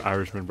talk to an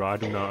Irishman, bro. I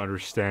do not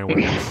understand what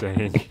he's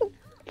saying.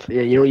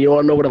 Yeah, you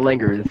don't know what a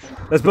Langer is.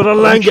 Let's put a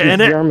langer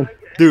in it, German.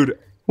 dude.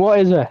 What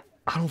is it?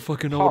 I don't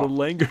fucking know what a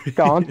langer is.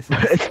 Go on.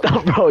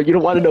 Stop, bro. You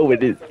don't want to know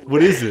what it is.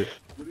 What is it?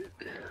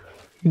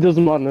 He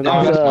doesn't want to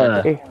No, know.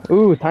 that's mine.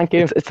 Ooh, thank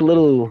you. It's a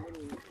little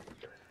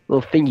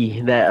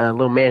thingy that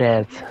little man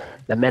has.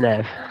 That men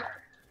have.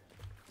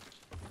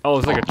 Oh,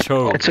 it's like a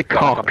choke. It's a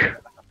cock.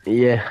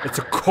 Yeah. It's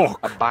a cock.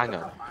 A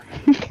banger.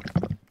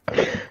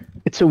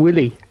 It's a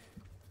willy.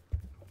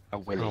 A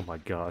willy. Oh my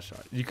gosh.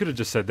 You could have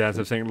just said that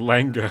instead of saying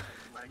langa.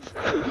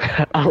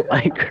 I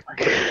like.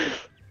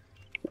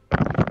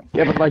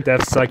 Yeah, but like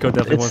Deaf Psycho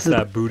definitely It's wants a-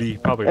 that booty.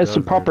 Probably it's does, a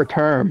dude. proper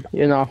term,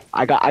 you know.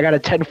 I got a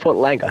 10-foot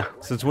Langer.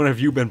 Since when have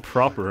you been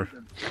proper?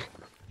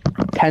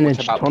 10-inch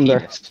What about thunder.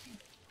 penis?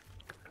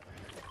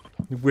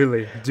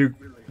 Willie, Duke,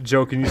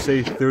 Joe, can you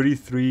say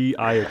 33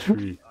 eye a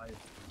tree?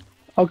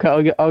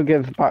 Okay, I'll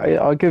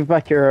give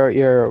back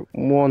your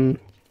one.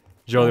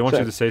 Joe, they want you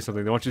Okay. to say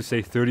something. They want you to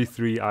say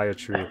 33 eye a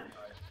tree.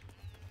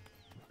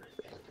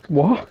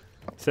 What?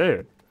 Say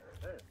it.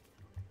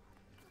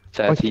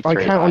 I 33.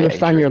 can't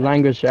understand your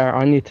language there.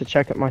 I need to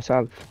check it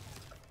myself.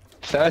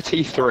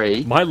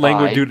 33. My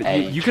language, dude, by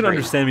you can tree.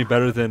 understand me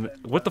better than...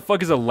 What the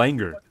fuck is a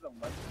langer?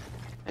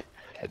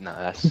 No,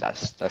 that's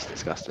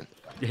disgusting.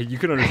 Yeah, you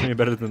can understand me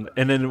better than...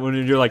 And then when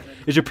you're like,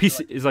 is your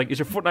PC... Is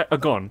your Fortnite a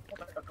gun?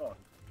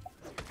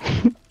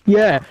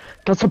 Yeah,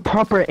 that's a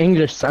proper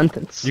English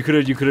sentence. You could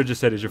have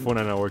just said, is your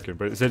Fortnite not working?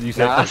 But instead you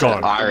said, No, a that's an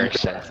gun. Irish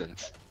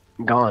sentence.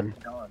 Gone.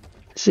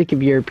 Sick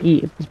of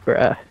Europeans,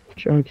 bruh.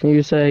 John, can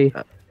you say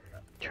no,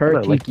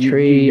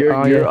 33 you're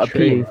eye a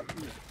tree?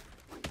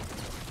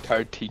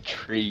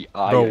 33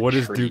 eye Bro, what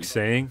is tree. Duke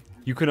saying?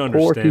 You can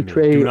understand me.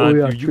 43 Do not, eye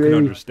you can tree.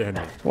 understand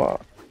me.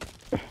 What?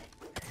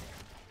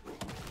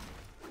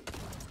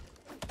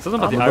 Something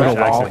about the I'm a Irish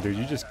bit accent, lost. dude.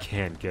 You just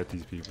can't get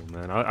these people,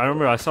 man. I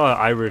remember I saw an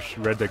Irish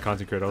Red Dead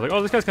content creator. I was like,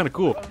 oh, this guy's kind of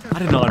cool. I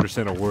did not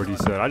understand a word he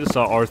said. I just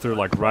saw Arthur,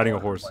 like, riding a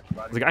horse.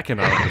 I was like, I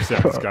cannot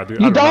understand this guy,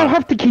 dude. I You don't know.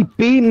 have to keep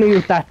beating me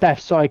with that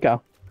Deaf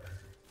Psycho.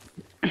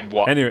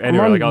 What? Anyway,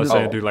 on- like I was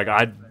saying, Oh. dude, like,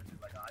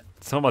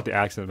 something about the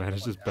accent, man.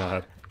 It's just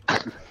bad.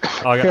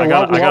 Oh, Here,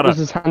 what was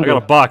his I got handle?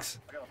 a box.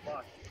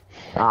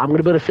 I'm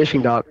gonna build a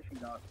fishing dock.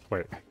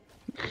 Wait.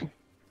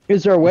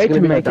 Is there a way It's to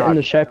gonna be make my it in dog.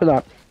 the shape of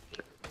that?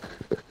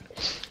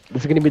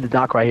 This is gonna be the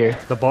dock right here.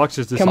 The box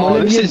is this. Can Oh, one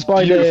of this you is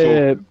buy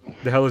the...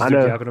 The hell is I Duke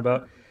know. yapping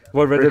about?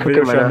 What Red We're Dead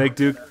video cooking should I right make,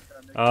 Duke?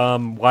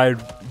 Why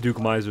Duke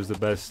Miser is the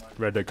best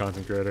Red Dead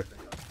content creator.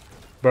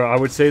 Bro, I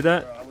would say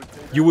that.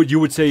 You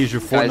would say is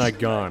your Guys- Fortnite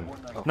gone?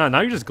 Nah,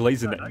 now you're just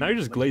glazing. Now you're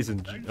just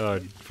glazing.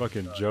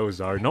 Fucking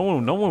Joe's are. No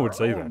one would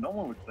say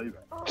that.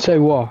 Say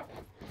what?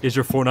 Is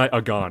your Fortnite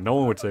a gone? No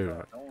one would say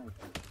that.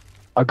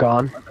 A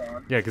gone.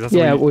 Yeah, because that's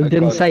Yeah, what you, we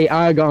didn't say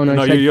Argon, I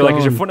no, said you're like,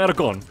 is your gone. Fortnite a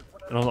gone?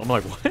 And I'm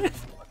like, what?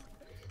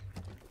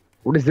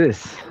 What is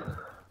this?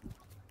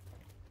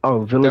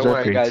 Oh, village Don't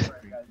worry, upgrades. guys.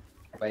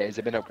 Wait, has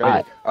it been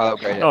upgraded? I'll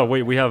upgrade it. Oh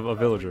wait, we have a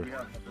villager.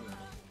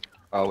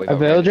 Oh, we A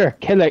villager?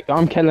 Kill it,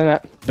 I'm killing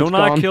it. Do It's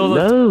not gone. kill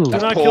the. No. Do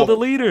That's not poor. kill the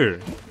leader.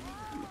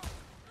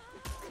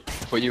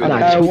 For you, Oh, no,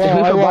 and just I- who's the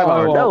whoa, Bite whoa,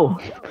 Bomber? whoa.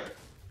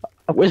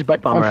 No. Where's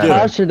Bite Bomber I'm at?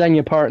 faster than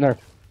your partner.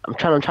 I'm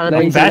trying to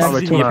Lazy beat Bite Bomber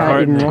faster to than your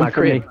partner. to Run my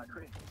for me. crib.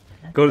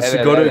 Go Hey, to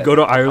wait.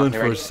 Ireland Okay,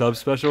 for a ready. sub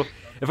special.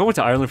 If I went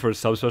to Ireland for a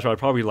sub special, I'd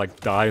probably like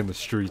die in the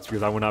streets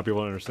because I would not be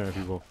able to understand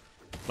people.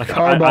 Like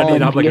I need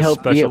to have like You a help.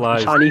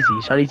 specialized.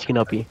 Sean Easy can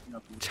help you.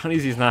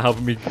 Johnny's he's not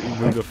helping me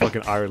move to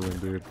fucking Ireland,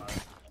 dude.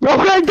 No,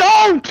 I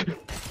don't!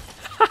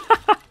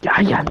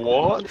 Yeah.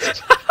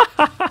 What?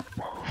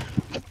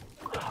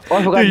 Oh,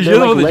 I forgot Dude, they're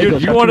like you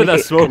Legos, so I wanted can that make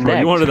it smoke, bro. You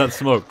connect. wanted that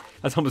smoke.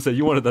 That's what I'm saying.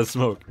 You wanted that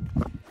smoke.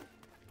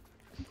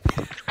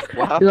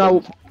 What You happened?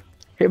 know,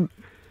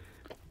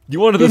 You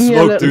wanted the Give me a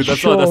smoke, little dude. That's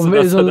shove, it's a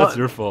that's lot-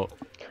 your fault.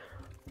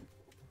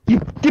 you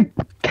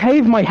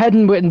caved my head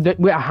in with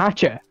a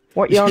hatchet.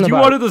 What you on You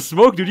about? wanted the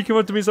smoke, dude. You came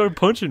up to me and started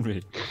punching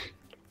me.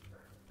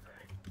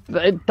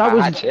 That I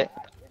was had it.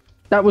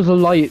 that was a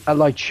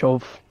light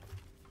shove.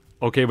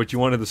 Okay, but you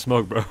wanted the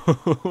smoke, bro.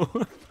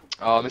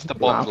 Oh, Mr.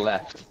 Bond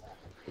left.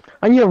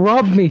 And you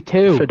robbed me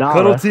too. Cuddle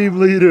Fedora. team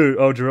leader.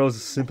 Oh, Jarrell's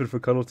simping for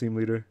cuddle team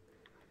leader.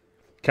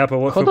 Kappa,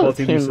 what football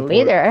team do you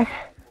support?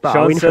 Bro,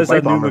 Sean we need to says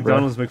fight that new Bomber, bro.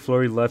 McDonald's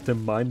McFlurry left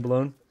him mind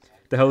blown.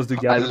 The hell is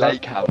Duke I yapping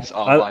like about? how it's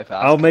all I'll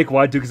bypassed. make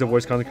White Duke is the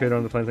worst content creator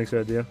on the planet. Thanks for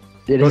the idea.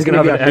 Yeah, I this was is gonna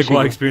have be an our egg white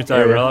fishing experience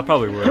area. IRL. I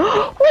probably would.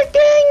 We're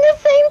doing the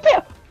same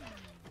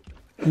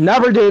thing.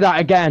 Never do that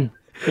again.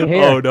 You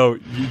hear? Oh no,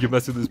 you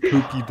messed with this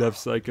pookie deaf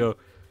psycho.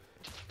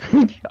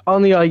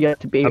 Only I get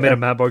to be I made here. a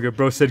mad burger.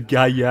 Bro said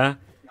Gaia.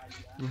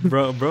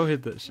 Bro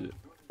hit that shit.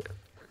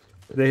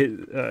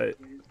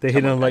 They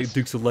hit on like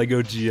Duke's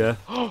Lego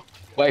GF.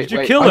 Wait, Did you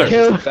wait, kill I her?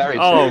 just buried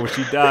Oh,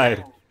 she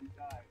died.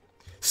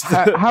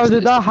 How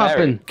did that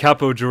happen?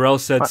 Capo Jarrell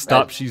said,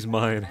 "Stop, she's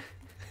mine."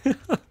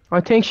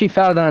 I think she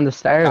fell down the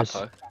stairs.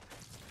 Capo.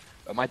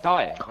 Am I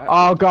dying?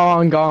 Oh, go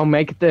on,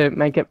 make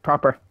it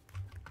proper.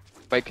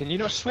 Wait, can you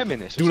not swim in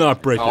this? Do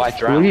not break Oh, I it. What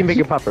drowned. do you make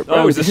it proper?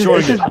 Oh, he's this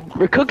destroying is,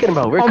 we're cooking,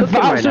 bro. We're I'm cooking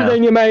right faster now.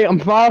 than you, mate. I'm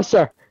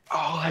faster. Oh,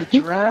 I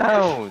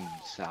drowned.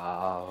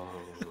 Oh.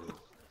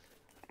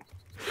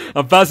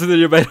 I'm faster than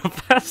you, mate. I'm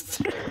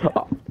faster.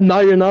 No,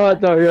 you're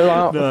not. No, you're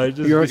not. No,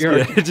 You're-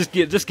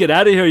 just get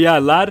out of here, yeah,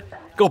 lad.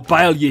 Go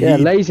bail, you Yeah,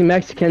 heed. lazy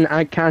Mexican.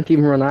 I can't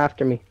even run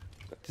after me.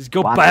 Just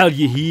go What? bail,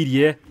 you heed,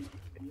 yeah.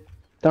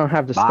 Don't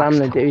have the Box.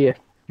 stamina, do you?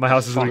 My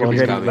house is Fucking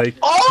already coming. like,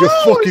 Oh,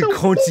 you fucking so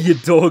cunty, you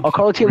dog. Oh,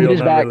 call team Real, leader's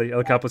not back. really.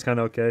 El Capo's kind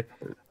of okay.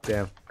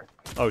 Damn.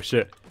 Oh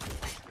shit.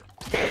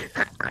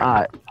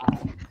 Alright.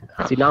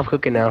 See, now I'm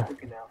cooking now.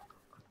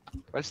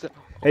 Where's the?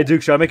 Hey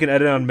Duke, should I make an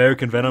edit on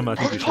American Venom? I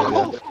think you should.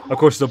 Yeah. Of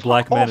course, the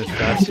black man is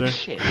faster.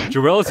 Shit.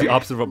 Jarrell is the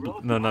opposite of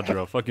a, no, not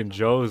Jarrell. Fucking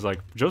Joe is like,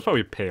 Joe's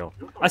probably pale.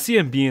 I see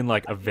him being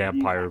like a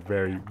vampire,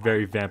 very,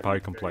 very vampire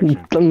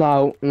complexion.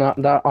 No,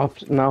 not that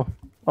opposite. No,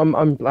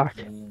 I'm black.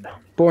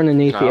 Born in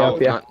No,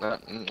 Ethiopia.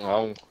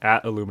 no.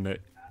 At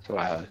Illuminate. That's what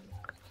I heard.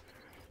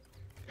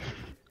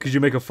 Could you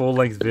make a full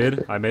length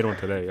vid? I made one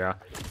today,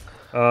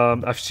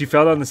 yeah. She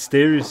fell down the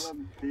stairs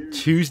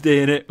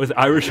Tuesday in it with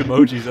Irish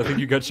emojis. I think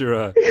you got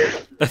your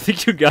I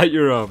think you got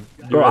your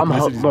Bro, I'm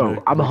ethnicities bro,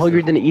 mixed I'm up.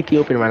 hungrier than an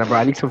Ethiopian right now, bro.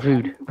 I need some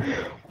food.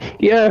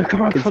 Yeah,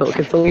 come on. Can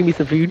someone give me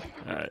some food?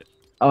 Alright.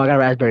 Oh, I got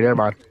raspberry. Never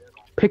mind.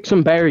 Pick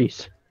some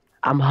berries.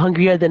 I'm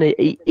hungrier than an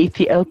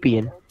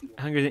Ethiopian.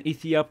 Hungry than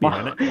Ethiopian,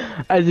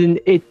 innit? As in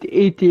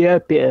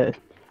Ethiopia.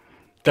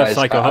 That's Guys,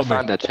 psycho, I help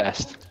found me. a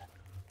chest.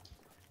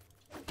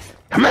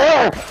 Come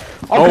here!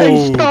 Oh,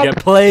 Okay, stop! get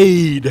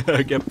played!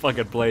 Get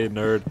fucking played,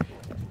 nerd.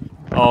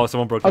 Oh,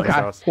 someone broke down his Okay,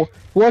 house.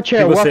 watch here,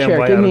 People watch say I'm here.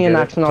 white, Give I me don't an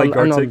get axe it. and Play I'll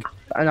Gartic?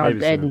 Maybe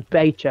dead soon. and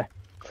bait you.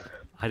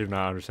 I do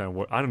not understand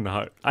what I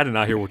did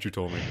not hear what you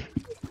told me.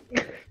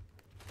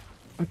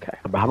 Okay.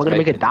 Bro, how am I gonna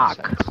make a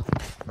dock?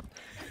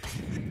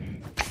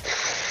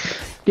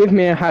 Give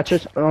me a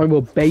hatchet and I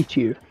will bait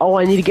you. Oh,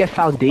 I need to get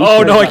foundation.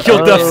 Oh no, I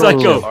killed Death Oh.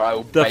 Psycho! Or I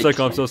will Death bait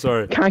Psycho, I'm you. so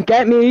sorry. Can't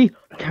get me!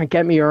 Can't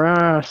get me your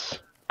ass.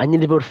 I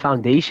need to build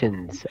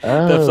foundations.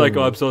 Oh. Death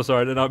Psycho, I'm so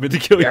sorry. I did not mean to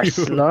kill You're you.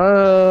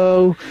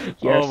 slow.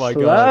 You're Oh my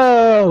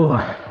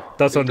slow.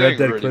 That's on You're Red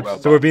doing Dead really Clips. well,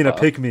 So we're being a Bob.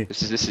 pick me.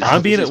 This is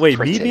I'm being this a is wait, me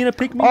pretty. being a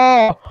pick me?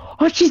 Oh,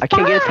 she's I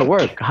can't get it to back.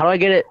 work. How do I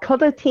get it? Call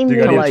the team Dude,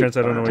 I leader. need a like, chance.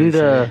 I don't know what Do you're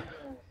the. saying.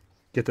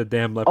 Get the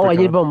damn leprechaun. Oh, I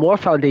need to build more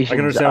foundations. I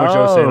can understand what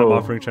Joe's saying. I'm Oh.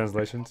 offering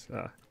translations.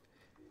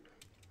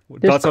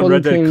 This Thoughts on colour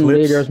Red Dead team Clips?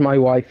 leader is my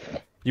wife.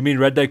 You mean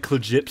Red Dead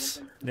Clips?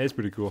 Yeah, it's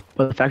pretty cool.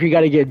 But the fact you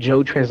gotta get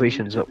Joe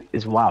translations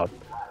is wild.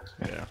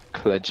 Yeah,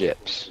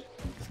 Clajips.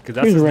 because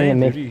that's Who's his ringing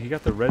name, me? dude. He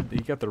got the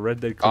Red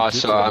Dead Oh, Clips.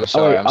 sorry. I'm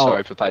sorry. wait, I'm oh.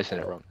 sorry for placing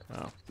it wrong.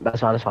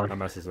 That's fine. That's fine. I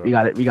messed this up. We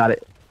got it. We got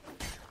it.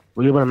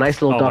 We're doing a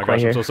nice little Oh my dock gosh, right I'm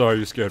here, so sorry.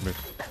 You scared me.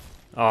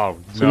 Oh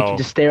so we no. can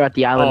just stare at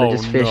the island Oh and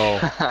just fish.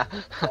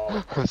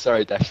 no. I'm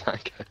sorry, Death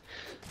Psycho.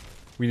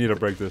 We need to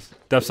break this.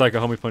 Death Psycho,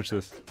 help me punch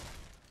this.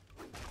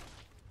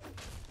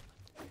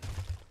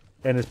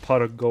 And his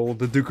pot of gold.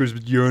 The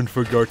Dukers yearn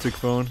for Gartic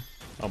phone.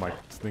 Oh my,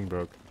 this thing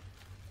broke.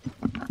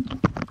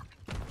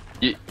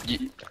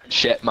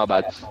 Shit, my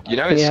bad. You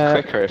know it's Yeah.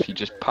 quicker if you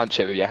just punch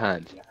it with your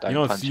hand. Don't You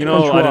know, punch you it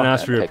know, with I didn't a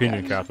ask for your pickaxe.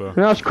 opinion, Capo.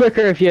 No, it's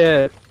quicker if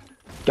you.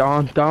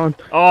 Gone. Oh,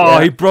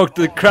 Yeah. he broke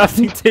the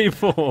crafting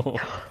table.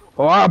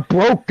 Oh, I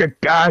broke the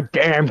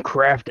goddamn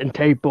crafting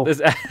table.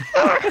 This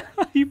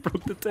he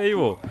broke the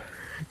table.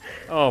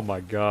 Oh my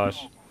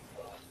gosh.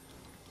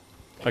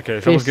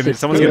 Okay, someone's gonna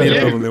need to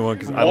build a new one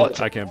because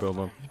What? I can't build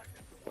one.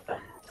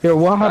 Here,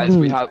 what Guys,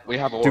 happened? we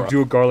have Do aura.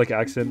 do a garlic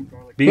accent.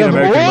 Being Yeah,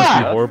 American must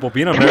be what? horrible.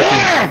 Being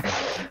American.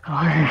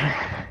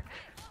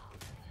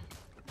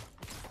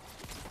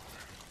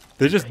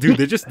 They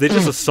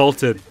just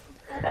assaulted.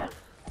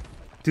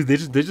 Dude, they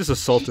just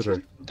assaulted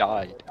her.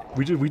 Died.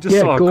 We just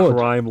Yeah, saw a good.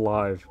 crime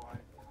live.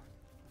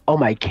 Oh,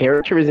 my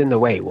character is in the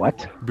way.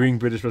 What? Being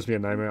British must be a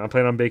nightmare. I'm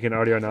planning on making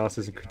audio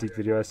analysis and critique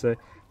video essay.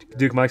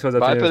 Duke, Mike's was up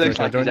Viper to looks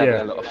like he's having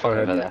a lot of fun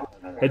over there.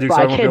 Hey, Duke, But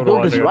sorry I I won't be can't able to build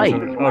watch this it. right.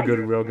 Oh, good,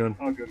 railgun.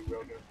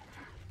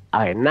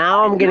 Alright,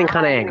 now I'm getting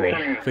kind of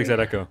angry. Fix that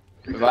echo.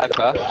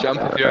 Viper,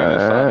 jump if you're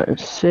over fun.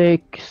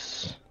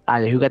 6.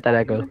 Alright, who got that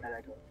echo?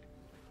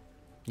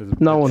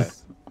 No one.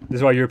 This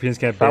is why Europeans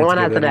can't ban Someone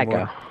has together an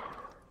anymore. echo.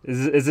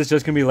 Is this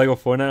just gonna be Lego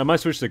Fortnite? I might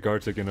switch to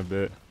Gartic in a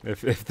bit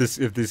if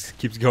this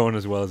keeps going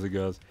as well as it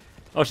goes.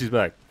 Oh, she's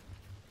back.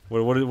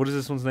 What is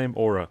this one's name?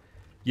 Aura.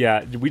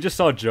 Yeah, we just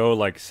saw Joe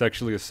like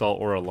sexually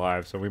assault Aura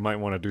live, so we might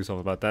want to do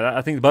something about that.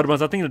 I think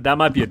Butterbuns. I think that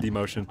might be a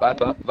demotion.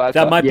 Viper, Viper.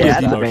 That might be Yeah,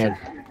 a that's a demotion.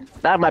 ban.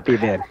 That might be a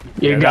ban.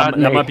 Yeah,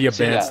 that might be a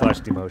See ban that? slash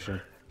demotion.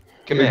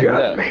 Come here,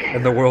 look.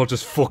 And the world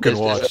just fucking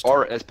watched.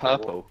 It's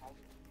purple.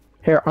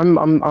 Here,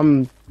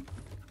 I'm.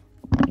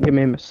 Give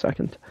me a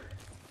second.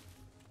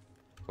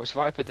 What's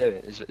Viper doing?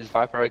 Is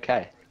Viper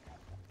okay?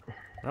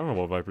 I don't know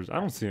what Viper's. I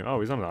don't see him. Oh,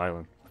 he's on an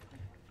island.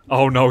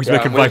 Oh no, he's Yeah,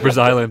 making I'm with Viper's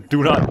you. Island.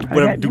 Do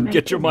not.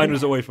 Get your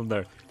miners away from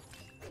there.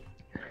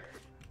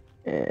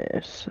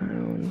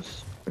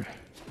 Sounds.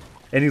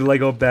 Any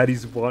Lego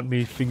baddies want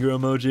me? Finger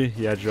emoji.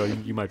 Yeah, Joe,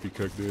 you might be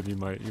cooked, dude. You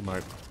might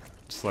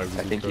slightly.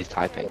 I be think he's cooked.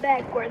 typing.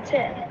 Backwards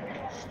head.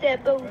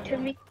 Step over to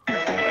me.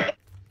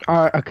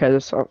 Alright, okay,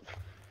 that's all.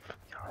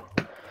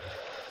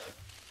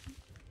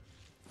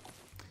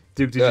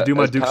 Duke, did Yeah, you do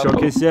my it's Duke purple.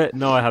 Showcase yet?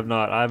 No, I have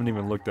not. I haven't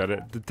even looked at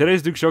it.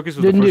 Today's Duke Showcase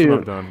was Didn't the first you? one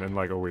I've done in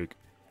like a week.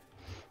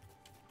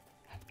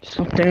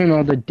 Stop doing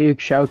all the Duke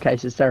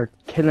showcases. They're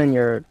killing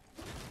your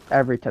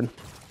everything.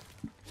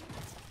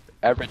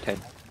 Everything.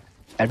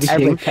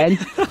 Everything. Everything.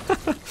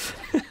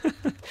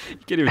 You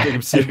can't even take him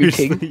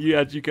Everything. seriously.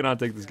 You cannot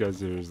take this guy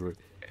seriously.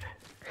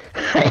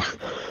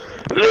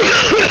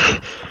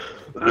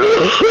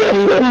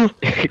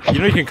 You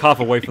know you can cough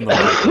away from the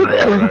mic, you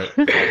know,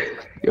 right?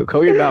 Yo,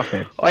 cover your mouth,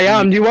 man. I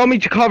am. Do you want me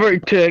to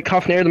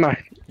cough near the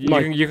mic?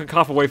 You can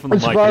cough away from the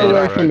It's mic. far you know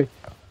away that, from right? me.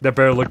 That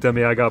bear looked at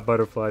me. I got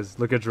butterflies.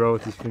 Look at Dro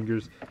with his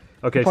fingers.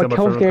 Okay, If I so much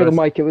cough for near the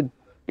request. mic, it would.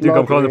 Dude,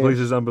 I'm calling the block police.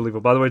 your This is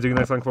unbelievable. By the way, Dude,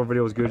 next Long Form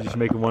video was good. You should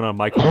make one on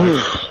Michael.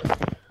 Dude,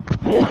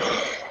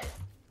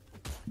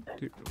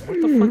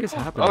 what the fuck is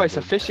happening? Oh, it's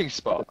a dude? fishing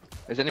spot.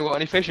 Has anyone got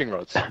any fishing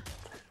rods?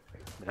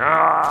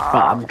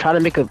 I'm trying to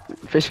make a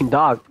fishing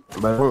dog,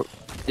 but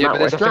Yeah, but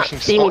there's it's a not fishing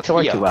seeming spot to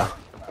work here. too well.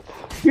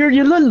 Here,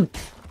 you little.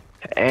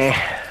 Eh.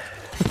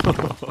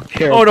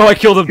 Here. Oh no, I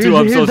killed him too.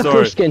 I'm so Here's the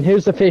sorry. fish skin.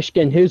 Here's the fish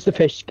skin. Here's the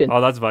fish skin.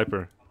 Oh, that's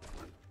Viper.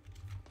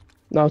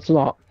 No, it's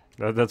not.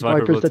 That's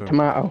Viper Viper's the Blitzen.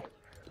 tomato.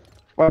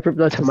 Viper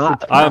Blitzen.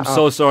 Tomato. I am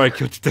so sorry I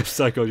killed you, Death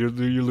Psycho. Your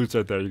loot's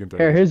right there. You can take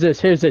Here, it. here's this.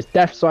 Here's this.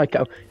 Death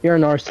Psycho. You're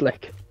an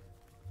arslick.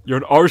 You're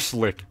an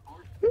arslick.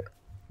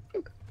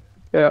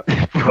 Yeah.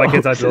 My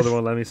kids I told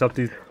won't let me. Stop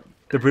these.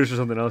 They're British or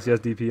something else. Yes,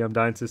 DP. I'm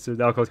dying, sister.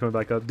 The alcohol's coming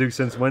back up. Dude,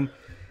 since when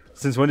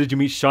did you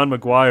meet Sean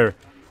McGuire?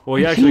 Well,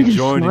 he I've actually seen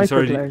joined. He sniper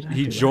started. players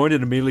He after joined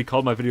and immediately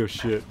called my video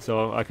shit.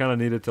 So I kind of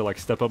needed to like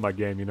step up my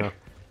game, you know.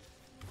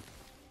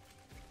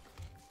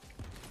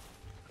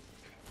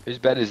 Whose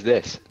bed is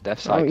this?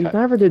 Death Oh, you Psycho.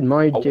 never did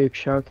my Oh. Duke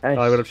showcase.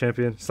 Hi, what up,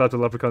 champion? Stop the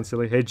leprechaun,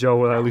 silly. Hey, Joe.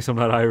 Well, at least I'm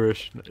not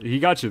Irish. He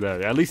got you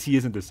there. At least he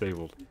isn't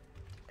disabled.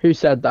 Who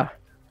said that?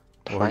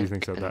 Well, who do you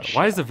think said Plank that? and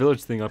Why is the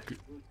village thing up?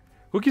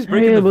 Who keeps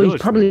breaking Yeah, the well, village?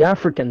 he's probably thing?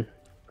 African.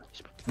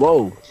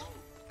 Whoa.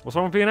 What's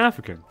wrong with being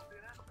African?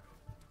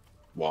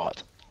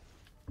 What?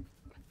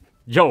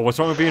 Yo, what's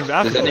wrong with being Does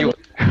African? anyone,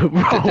 Bro,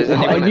 does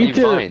anyone I have need any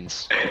to-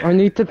 vines? I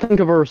need to think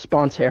of a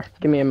response here.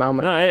 Give me a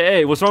moment. No,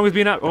 hey, what's wrong with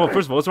being? Oh,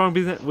 first of all, what's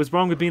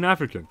wrong with being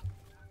African?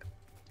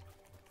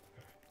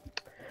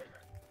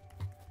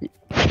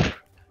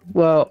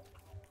 Well,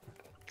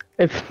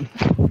 if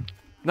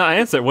No,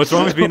 answer. What's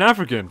wrong with being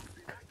African?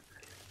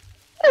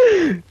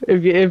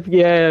 if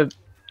you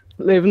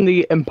live in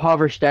the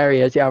impoverished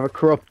areas, you have a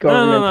corrupt No,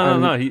 government. no, no,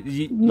 no, and no.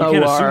 You no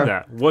can't war. assume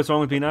that. What's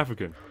wrong with being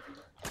African?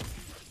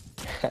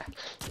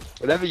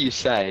 Whatever you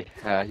say,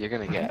 you're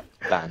gonna get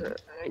banned.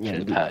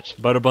 In the purge.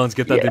 Butterbuns,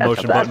 get that Yeah,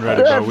 demotion that's- button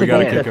ready, bro. That's We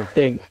gotta the way kick to him.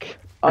 think.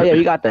 Oh yeah,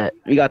 we got that.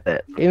 We got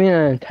that. Give me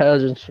an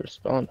intelligence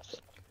response.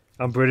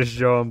 I'm British,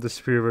 Joe. I'm the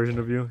superior version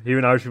of you.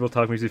 Even Irish people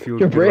talk makes me feel.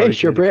 You're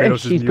British. You're Kratos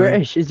British. is He's mewing.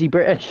 British. Is he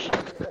British?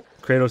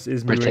 Kratos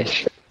is mewing.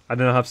 British. I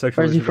don't have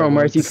sexual. Where's he relations from?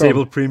 with Where's he from?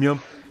 Disabled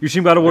premium. You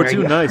stream God of War Where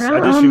 2? you Nice. I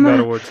did stream God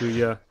of War 2.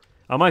 Yeah.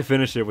 I might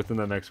finish it within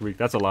the next week.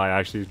 That's a lie,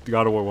 actually.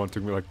 God of War 1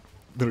 took me like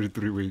literally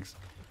 3 weeks.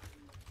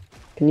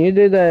 Can you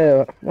do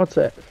the what's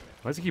it?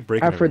 Why does he keep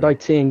breaking? everything?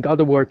 Aphrodite in God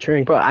of War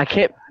 3. Bro, I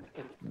can't.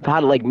 How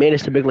to like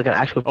manage to make like an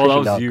actual Oh, that fishing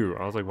was dog. you.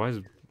 I was like, why is?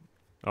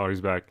 Oh,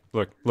 he's back.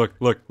 Look, look,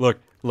 look, look,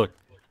 look.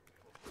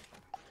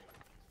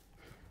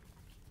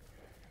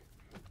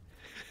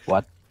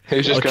 What?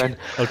 Who's just Okay. going?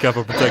 El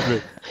Capo, protect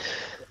me.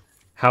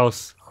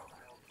 House.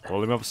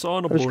 Well, him up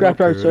son of I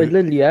scrapped outside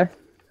Lily, yeah?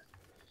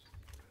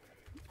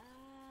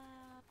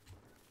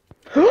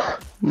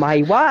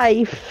 My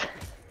wife!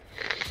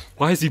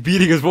 Why is he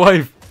beating his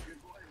wife?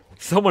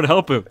 Someone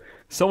help him.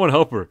 Someone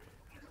help her.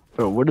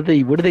 Bro, what are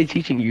they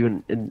teaching you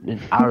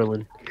in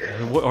Ireland?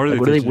 What are they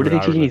Like, teaching what are you they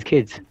in teaching these Ireland?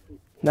 kids?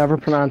 Never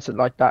pronounce it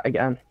like that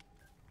again.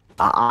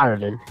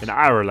 Ireland. In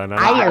Ireland.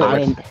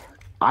 Ireland.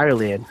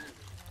 Ireland.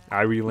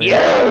 Ireland.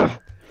 Yeah.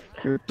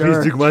 You're Please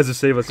dirt. do commands to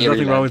save us. There's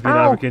nothing wrong with being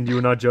Ow. African. You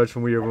are not judged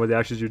from where the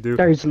actions you do.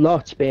 There's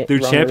lots bit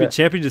Dude, wrong champion with it.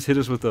 champion just hit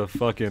us with a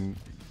fucking.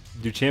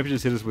 Dude, champion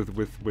just hit us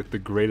with the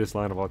greatest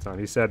line of all time.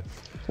 He said,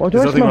 Well,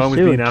 "There's there's nothing no wrong with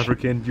being sewage.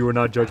 African. You are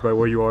not judged by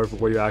where you are,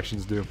 but what your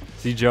actions do."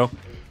 See, Joe,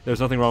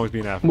 there's nothing wrong with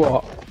being African.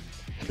 What?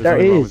 There's There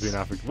nothing wrong with is. being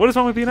African. What is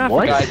wrong with being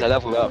African? Guys, I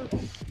leveled up.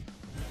 Dude,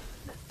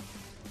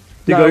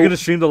 No. are you gonna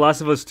stream The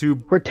Last of Us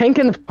 2? We're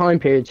thinking of time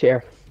periods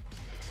here.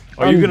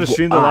 Are you gonna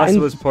stream The Last of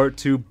I'm- Us Part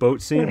 2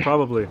 boat scene?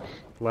 Probably.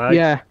 Lag?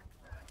 Yeah.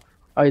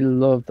 I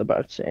love the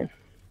boat scene.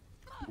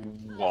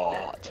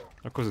 What?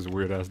 Of course, it's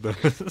weird ass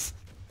does.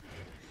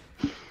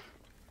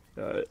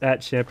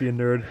 At champion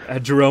nerd.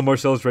 At Jarrell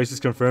Marcellus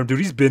racist confirmed. Dude,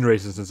 he's been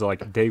racist since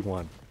like day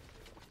one.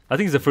 I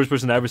think he's the first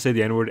person to ever say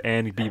the N word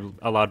and be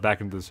allowed back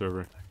into the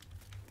server.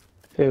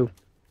 Who?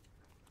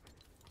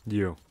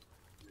 You.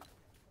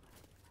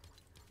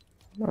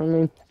 I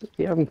mean,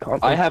 you haven't caught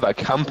I me. have a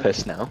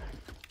compass now.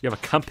 You have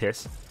a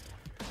compass.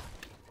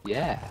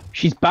 Yeah.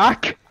 She's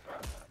back!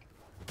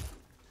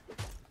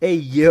 Hey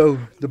yo,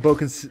 the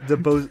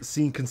boat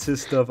scene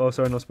consists of. Oh,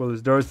 sorry, no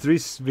spoilers. There are 3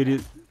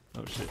 videos.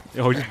 Oh shit!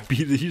 Oh,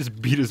 he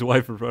just beat his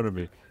wife in front of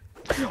me.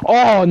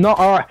 Oh, no,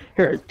 alright.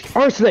 Here,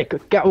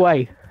 Arslick, get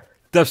away.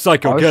 Deaf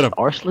Psycho, get him.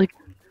 Arslick?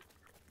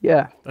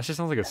 Yeah. That shit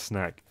sounds like a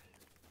snack.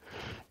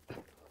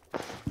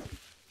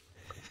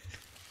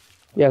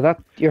 Yeah,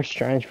 you're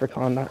strange for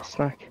calling that a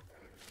snack.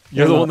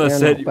 You're the not- one that you're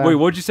said. not bad. Wait,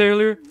 what'd you say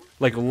earlier?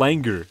 Like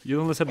langer. You're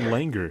the one that said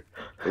langer.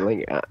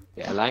 Like,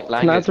 Yeah,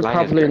 Now to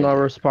probably not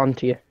respond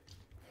to you.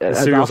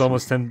 Cereal's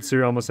almost 10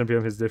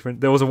 p.m. is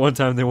different. There was a one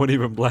time they weren't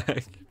even black.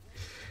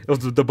 It was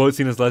the boat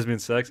scene is lesbian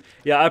sex.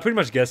 Yeah, I pretty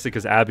much guessed it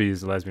because Abby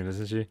is a lesbian,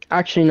 isn't she?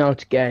 Actually, no,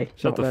 it's gay.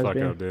 Shut not the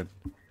lesbian. fuck up, dude.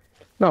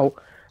 No,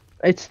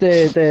 it's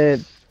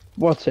the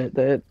what's it?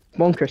 The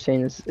bunker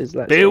scene is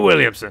lesbian. Bill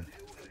Williamson.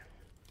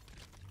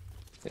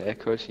 Yeah, of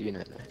course you know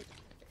that.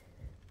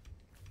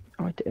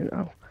 Oh, I didn't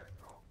know.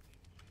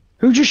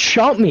 Who just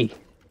shot me?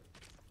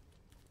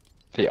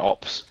 The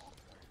ops.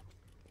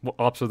 What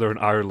ops are there in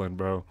Ireland,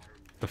 bro?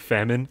 The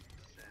famine?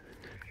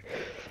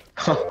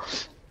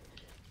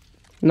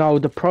 No,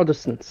 the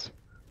Protestants.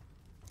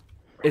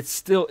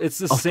 It's the Oh,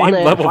 same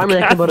finally- level of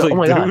finally I can put it- Catholic, oh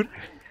my God. dude.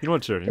 You know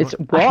what, sure. It's I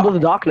should build what? a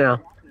dock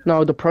now.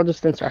 No, the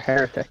Protestants are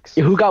heretics.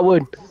 Yeah, who got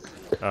wood?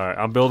 Alright,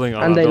 I'm building.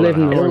 And they live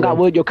in Anyone Northern. got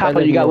wood? Yo, They Kappa,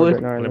 live you in got wood?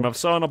 Northern Ireland. I'm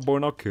son of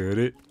born, I'll cut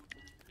it.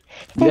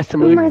 You got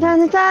some wood? on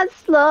the dance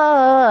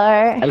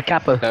floor. El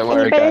Kappa. Don't You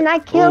worry, better guys.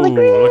 not kill the Ooh,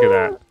 groove. look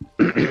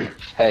at that.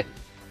 Hey,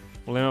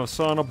 Well, I'm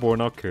son of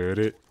born, I'll cut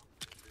it.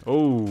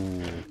 Oh.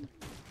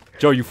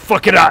 Joe, you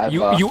fuck it up.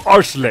 You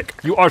are slick.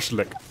 You are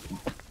slick.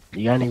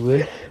 You got any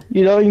wood?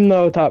 You don't even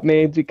know what that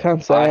means. You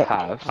can't say I it.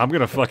 have. I'm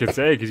gonna fucking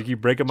say because you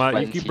keep breaking my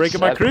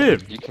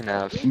crib. You can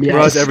have. Yeah.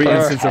 Whereas every slur.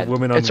 instance of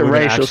women on It's a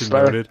women racial action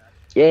slur. noted.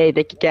 Yeah,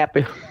 thank you,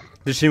 Kappa.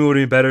 This team would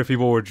have been better if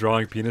people were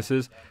drawing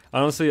penises.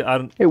 Honestly, I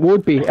don't. It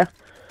would be. Yeah.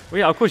 Well,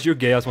 yeah, of course your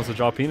gay ass wants to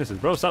draw penises,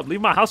 bro. Stop,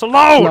 leave my house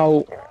alone.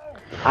 No,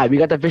 Alright, we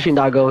got the fishing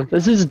dog going.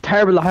 this is a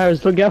terrible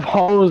house. Look, you have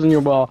holes in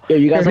your wall. Yo,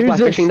 you guys Here, like my who's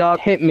this? fishing dog?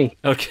 Hit me.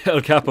 El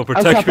Capo, El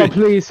protect Capo, me.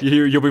 please.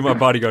 You'll be my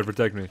bodyguard.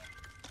 Protect me.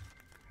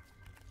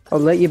 I'll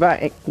let you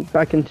back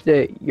into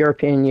the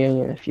European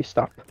Union if you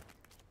stop.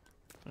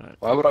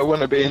 Why would I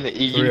want to be in the For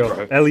EU, real.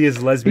 bro? Ellie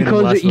is lesbian. in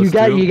Because Last of you Us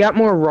get 2. you get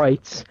more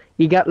rights.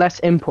 You get less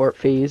import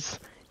fees.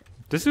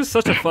 This is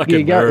such a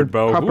fucking get a nerd,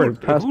 bro. proper Who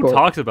passport.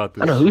 talks about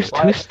this? I know,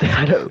 shit?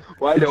 I don't.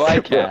 Why do I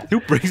care? Who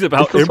brings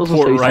about It's the social import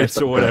studies rights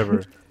stuff, or bro.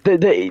 whatever?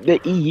 The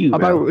EU. About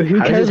bro. who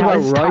How cares does- how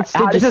about does- rights?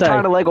 How Did does you it say?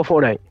 tie to Lego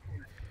Fortnite?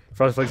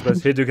 Frost Flex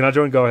best. Hey, dude, can I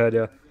join? Go ahead,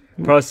 yeah.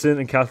 Protestant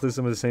and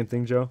Catholicism is the same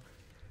thing, Joe.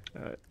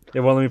 It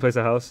won't let me place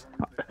a house.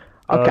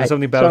 Okay, There's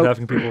something bad with so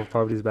having people.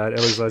 Poverty is bad.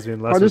 Ellie's lesbian.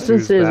 Last of Us 2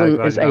 is bad. Protestantism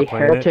Glad is you're a not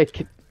playing it.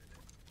 heretic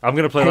I'm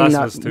gonna play thing Last of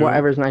that Us 2.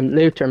 whatever his name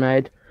Luther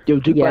made. Yo,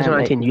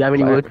 2019, mate. you have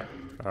any wood?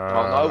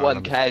 Oh, no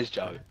one cares,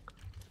 Joe.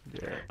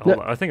 Yeah. Hold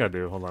on. I think I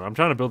do. Hold on. I'm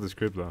trying to build this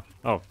crib though.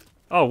 Oh.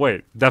 Oh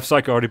wait. Deaf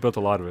Psycho already built a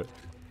lot of it.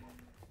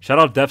 Shout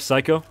out Deaf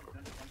Psycho.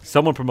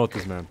 Someone promote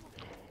this man.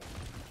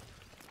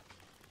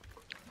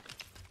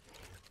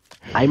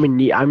 I'm in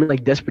need. I'm in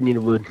like desperate need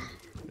of wood.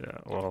 Yeah.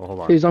 Well, hold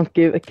on. Please don't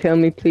kill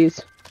me,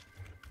 please.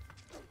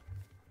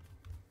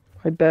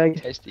 I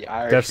beg. It's the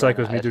Irish. Deaf one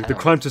Psycho's out me, of dude. The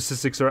town. crime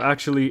statistics are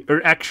actually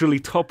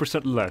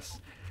 12% less.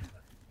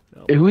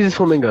 Hey, who's this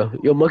flamingo?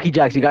 Yo, Monkey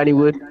Jacks, you got any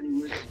wood?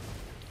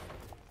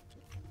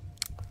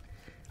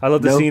 I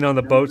love the No. scene on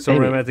the boat. So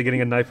Maybe. romantic,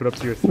 getting a knife put up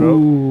to your throat.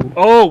 Ooh.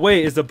 Oh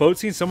wait, is the boat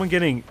scene someone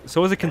getting?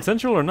 So is it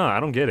consensual or not? I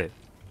don't get it.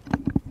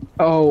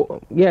 Oh,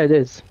 yeah, it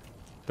is.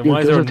 Then Dude, why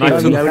is there a doesn't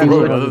knife to take the any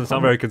throat? wood. That doesn't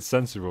sound very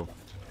consensual.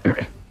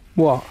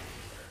 What?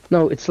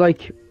 No, it's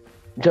like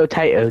Joe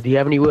Tato, do you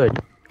have any wood?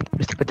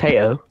 Mr.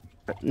 Potato.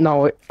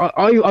 no.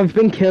 I've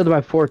been killed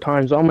about 4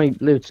 times. All my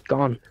loot's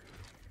gone.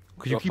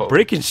 Cause you Your keep fault.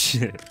 breaking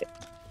shit.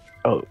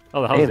 Oh,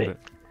 Oh, the house damn is it.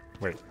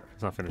 Wait,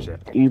 it's not finished yet.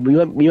 you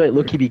might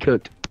look-key be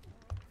cooked.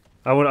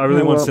 I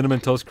really Oh, want well. cinnamon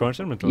toast crunch.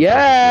 Cinnamon toast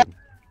Yeah. crunch is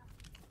good.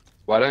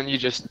 Why don't you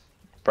just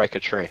break a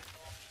tree?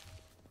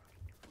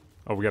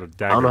 Oh, we got a I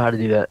dagger. don't know how to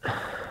do that.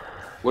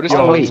 What is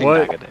Yo, the wait. hunting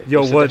what? dagger do? Yo,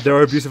 What's the what? There are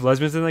difference? abusive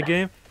lesbians in that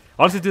game?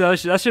 Honestly, dude,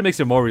 that shit makes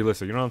it more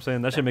realistic. You know what I'm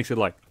saying? That shit makes it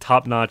like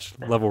top-notch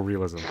level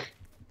realism.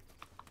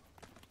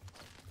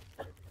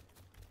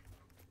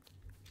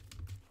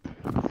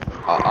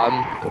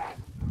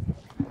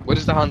 What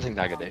does the hunting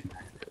dagger do?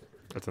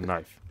 That's a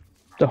knife.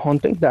 The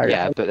hunting dagger.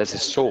 Yeah, but there's a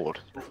sword.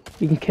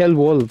 You can kill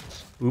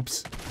wolves.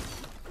 Oops.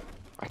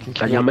 I can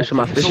Like, I'm missing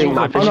my fishing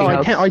Oh house.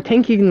 no, I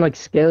think you can like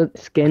skin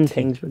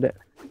things with it.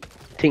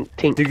 Tink,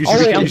 tink. Dude, you Oh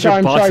should- wait, you I'm should sorry,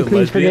 I'm box sorry. a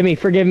Please forgive lesbian. me,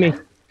 forgive me,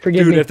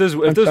 forgive Dude, me. if there's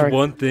I'm sorry.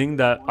 one thing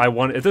that I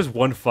want, if there's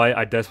one fight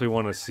I desperately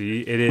want to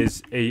see, it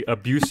is a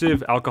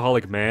abusive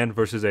alcoholic man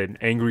versus an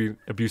angry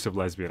abusive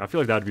lesbian. I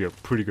feel like that'd be a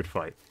pretty good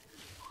fight.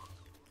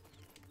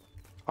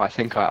 I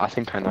think I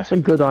know. That's a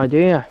good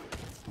idea.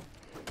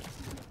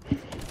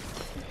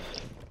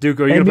 Duke,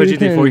 are you gonna Maybe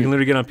play we GTA 4? You can- can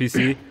literally get on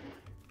PC.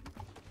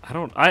 I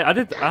don't. I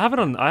have it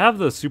on. I have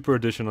the Super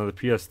Edition on the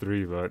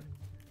PS3, but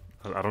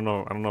I don't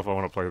know. I don't know if I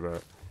want to play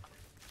that.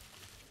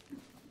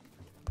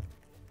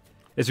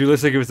 It's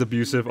realistic if it's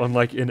abusive,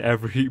 unlike in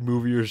every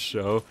movie or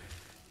show.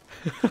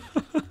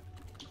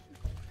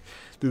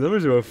 Dude, that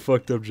was a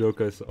fucked up joke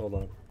I saw. Hold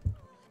on.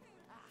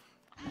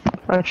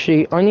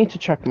 Actually, I need to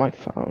check my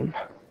phone.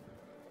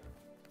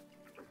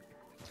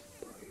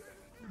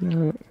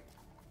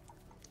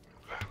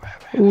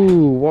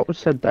 Ooh, what was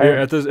said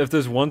Here, there? if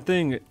there's one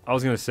thing I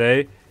was gonna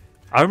say,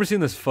 I remember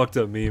seeing this fucked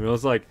up meme. It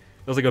was like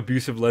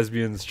abusive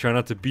lesbians trying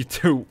not to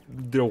beat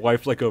their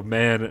wife like a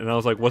man, and I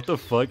was like, what the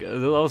fuck? I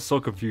was so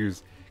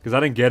confused because I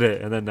didn't get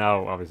it, and then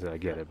now obviously I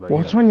get it. But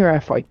What's on your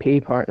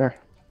FYP, partner?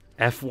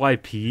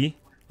 FYP?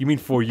 You mean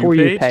for you For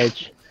you page?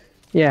 page.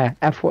 Yeah,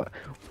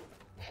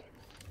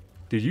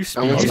 Dude, you I speak,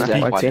 want you to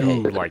speak say too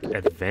FYP. like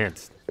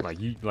advanced.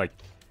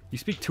 You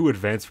speak too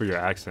advanced for your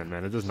accent,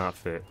 man. It does not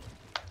fit.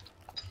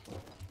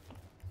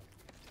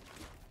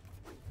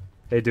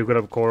 Hey, Duke, what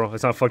up, Coral?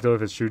 It's not fucked up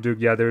if it's true, Duke.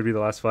 Yeah, there would be the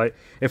last fight.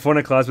 If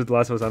Fortnite class with The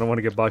Last of Us, I don't want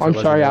to get boxed. I'm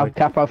by sorry, I'll Leslie.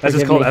 tap out. That's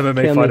just Forgive called me.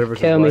 MMA Kill fighter me,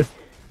 versus kill me, life.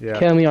 Yeah.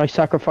 kill me. I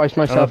sacrifice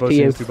I myself to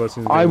you.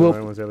 I will.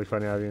 Everyone's deadly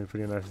fighting Abby and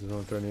pretty nice.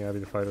 Don't threatening Abby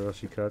to fight or else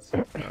she cuts.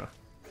 Duke,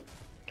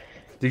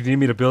 do you need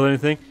me to build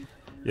anything?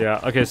 Yeah.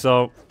 Okay,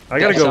 so I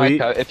gotta go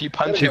eat. If you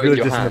punch She's it really with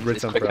your just in the hands, Brits,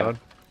 it's I'm quicker. proud.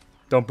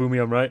 Don't boo me,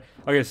 I'm right.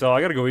 Okay, so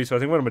I gotta go eat. So I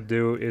think what I'm gonna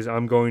do is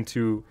I'm going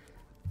to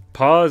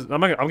pause.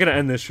 I'm gonna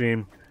end this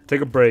stream,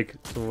 take a break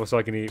so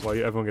I can eat while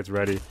everyone gets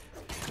ready,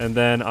 and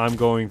then I'm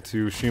going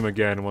to stream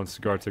again once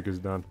Gartic is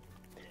done.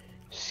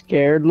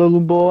 Scared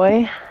little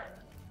boy.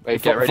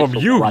 Wait, get ready From for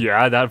you, what?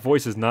 yeah, that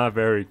voice is not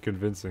very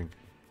convincing.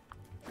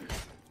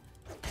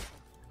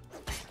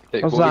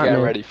 What What's are we that getting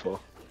mean? ready for?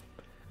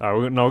 Alright,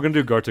 we're gonna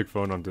do Gartic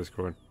phone on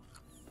Discord.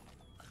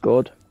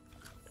 Good.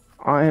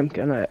 I am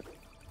gonna.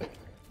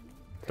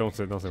 Don't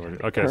say what.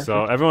 Okay,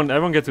 so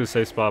everyone get to a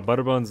safe spot.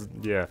 Butterbuns,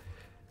 yeah.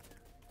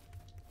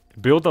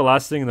 Build the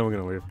last thing and then we're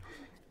gonna leave.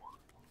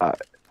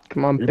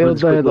 Come on, You build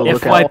just quick the. little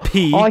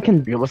FYP. Oh, I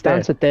can You almost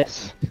dance there. at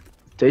this.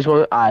 So you just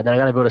want, then I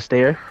gotta build a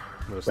stair.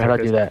 Wait, how do I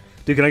do that?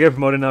 Dude, can I get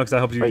promoted now? Because I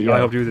helped you. Wait, I yeah.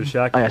 helped you with the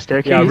shack. Oh yeah,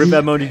 staircase. Yeah, rip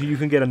that mod. You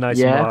can get a nice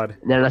Yeah. mod.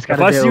 Then let's If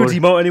gotta I see you build.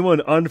 demote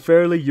anyone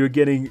unfairly, you're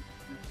getting.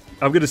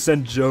 I'm gonna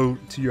send Joe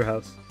to your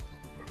house.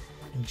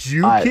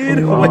 Jew Alright, kid?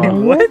 uh, Wait,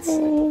 what?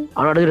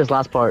 I'm gonna do this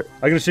last part.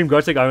 I'm gonna stream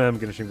Gartic. I am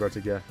gonna stream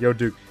Gartic. Yeah. Yo,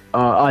 Duke.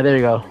 Oh, there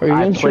you go. Are you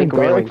gonna stream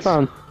Garlic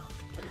Fan?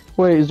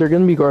 Wait, is there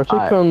gonna be Garlic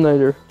Alright. Fan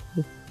later?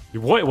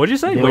 What? What'd you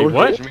say? Yeah, Wait, we're-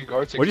 what? What'd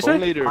What'd you say?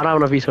 I don't have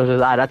enough resources.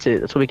 That's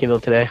it. That's what we can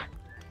build today.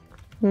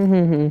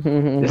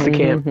 It's the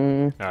camp.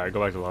 Mm-hmm. All right,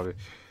 go back to the lobby.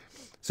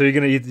 So you're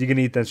gonna eat? You're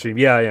gonna eat then stream?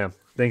 Yeah, I am.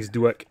 Thanks,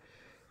 Duke.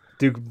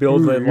 Duke,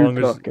 build Who it you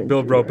longer. talking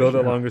Build, to bro. right Build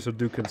it now? longer so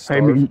Duke can I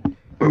starve. mean,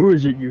 who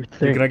is it you Dude,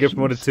 think? can I get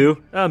promoted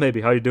too?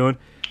 Maybe. How you doing?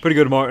 Pretty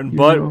good, Martin. You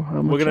But know how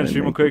we're much gonna I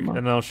stream real make quick, a month.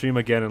 and then I'll stream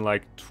again in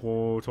like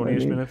 20-ish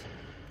Maybe. minutes.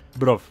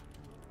 Bro. All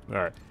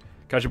right.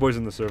 Catch your boys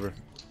in the server.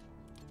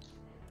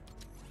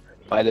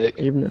 Bye, Dick.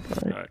 Even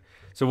if I. All right.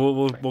 So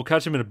we'll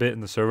catch him in a bit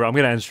in the server. I'm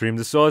gonna end stream.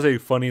 This was a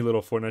funny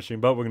little Fortnite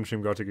stream, but we're gonna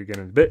stream Gartic again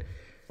in a bit.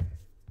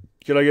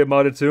 Can I get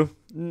modded too?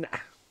 Nah.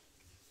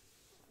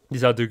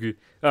 Peace out, Dookie.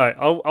 All right.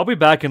 I'll be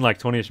back in like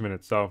 20-ish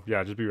minutes. So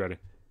yeah, just be ready.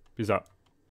 Peace out.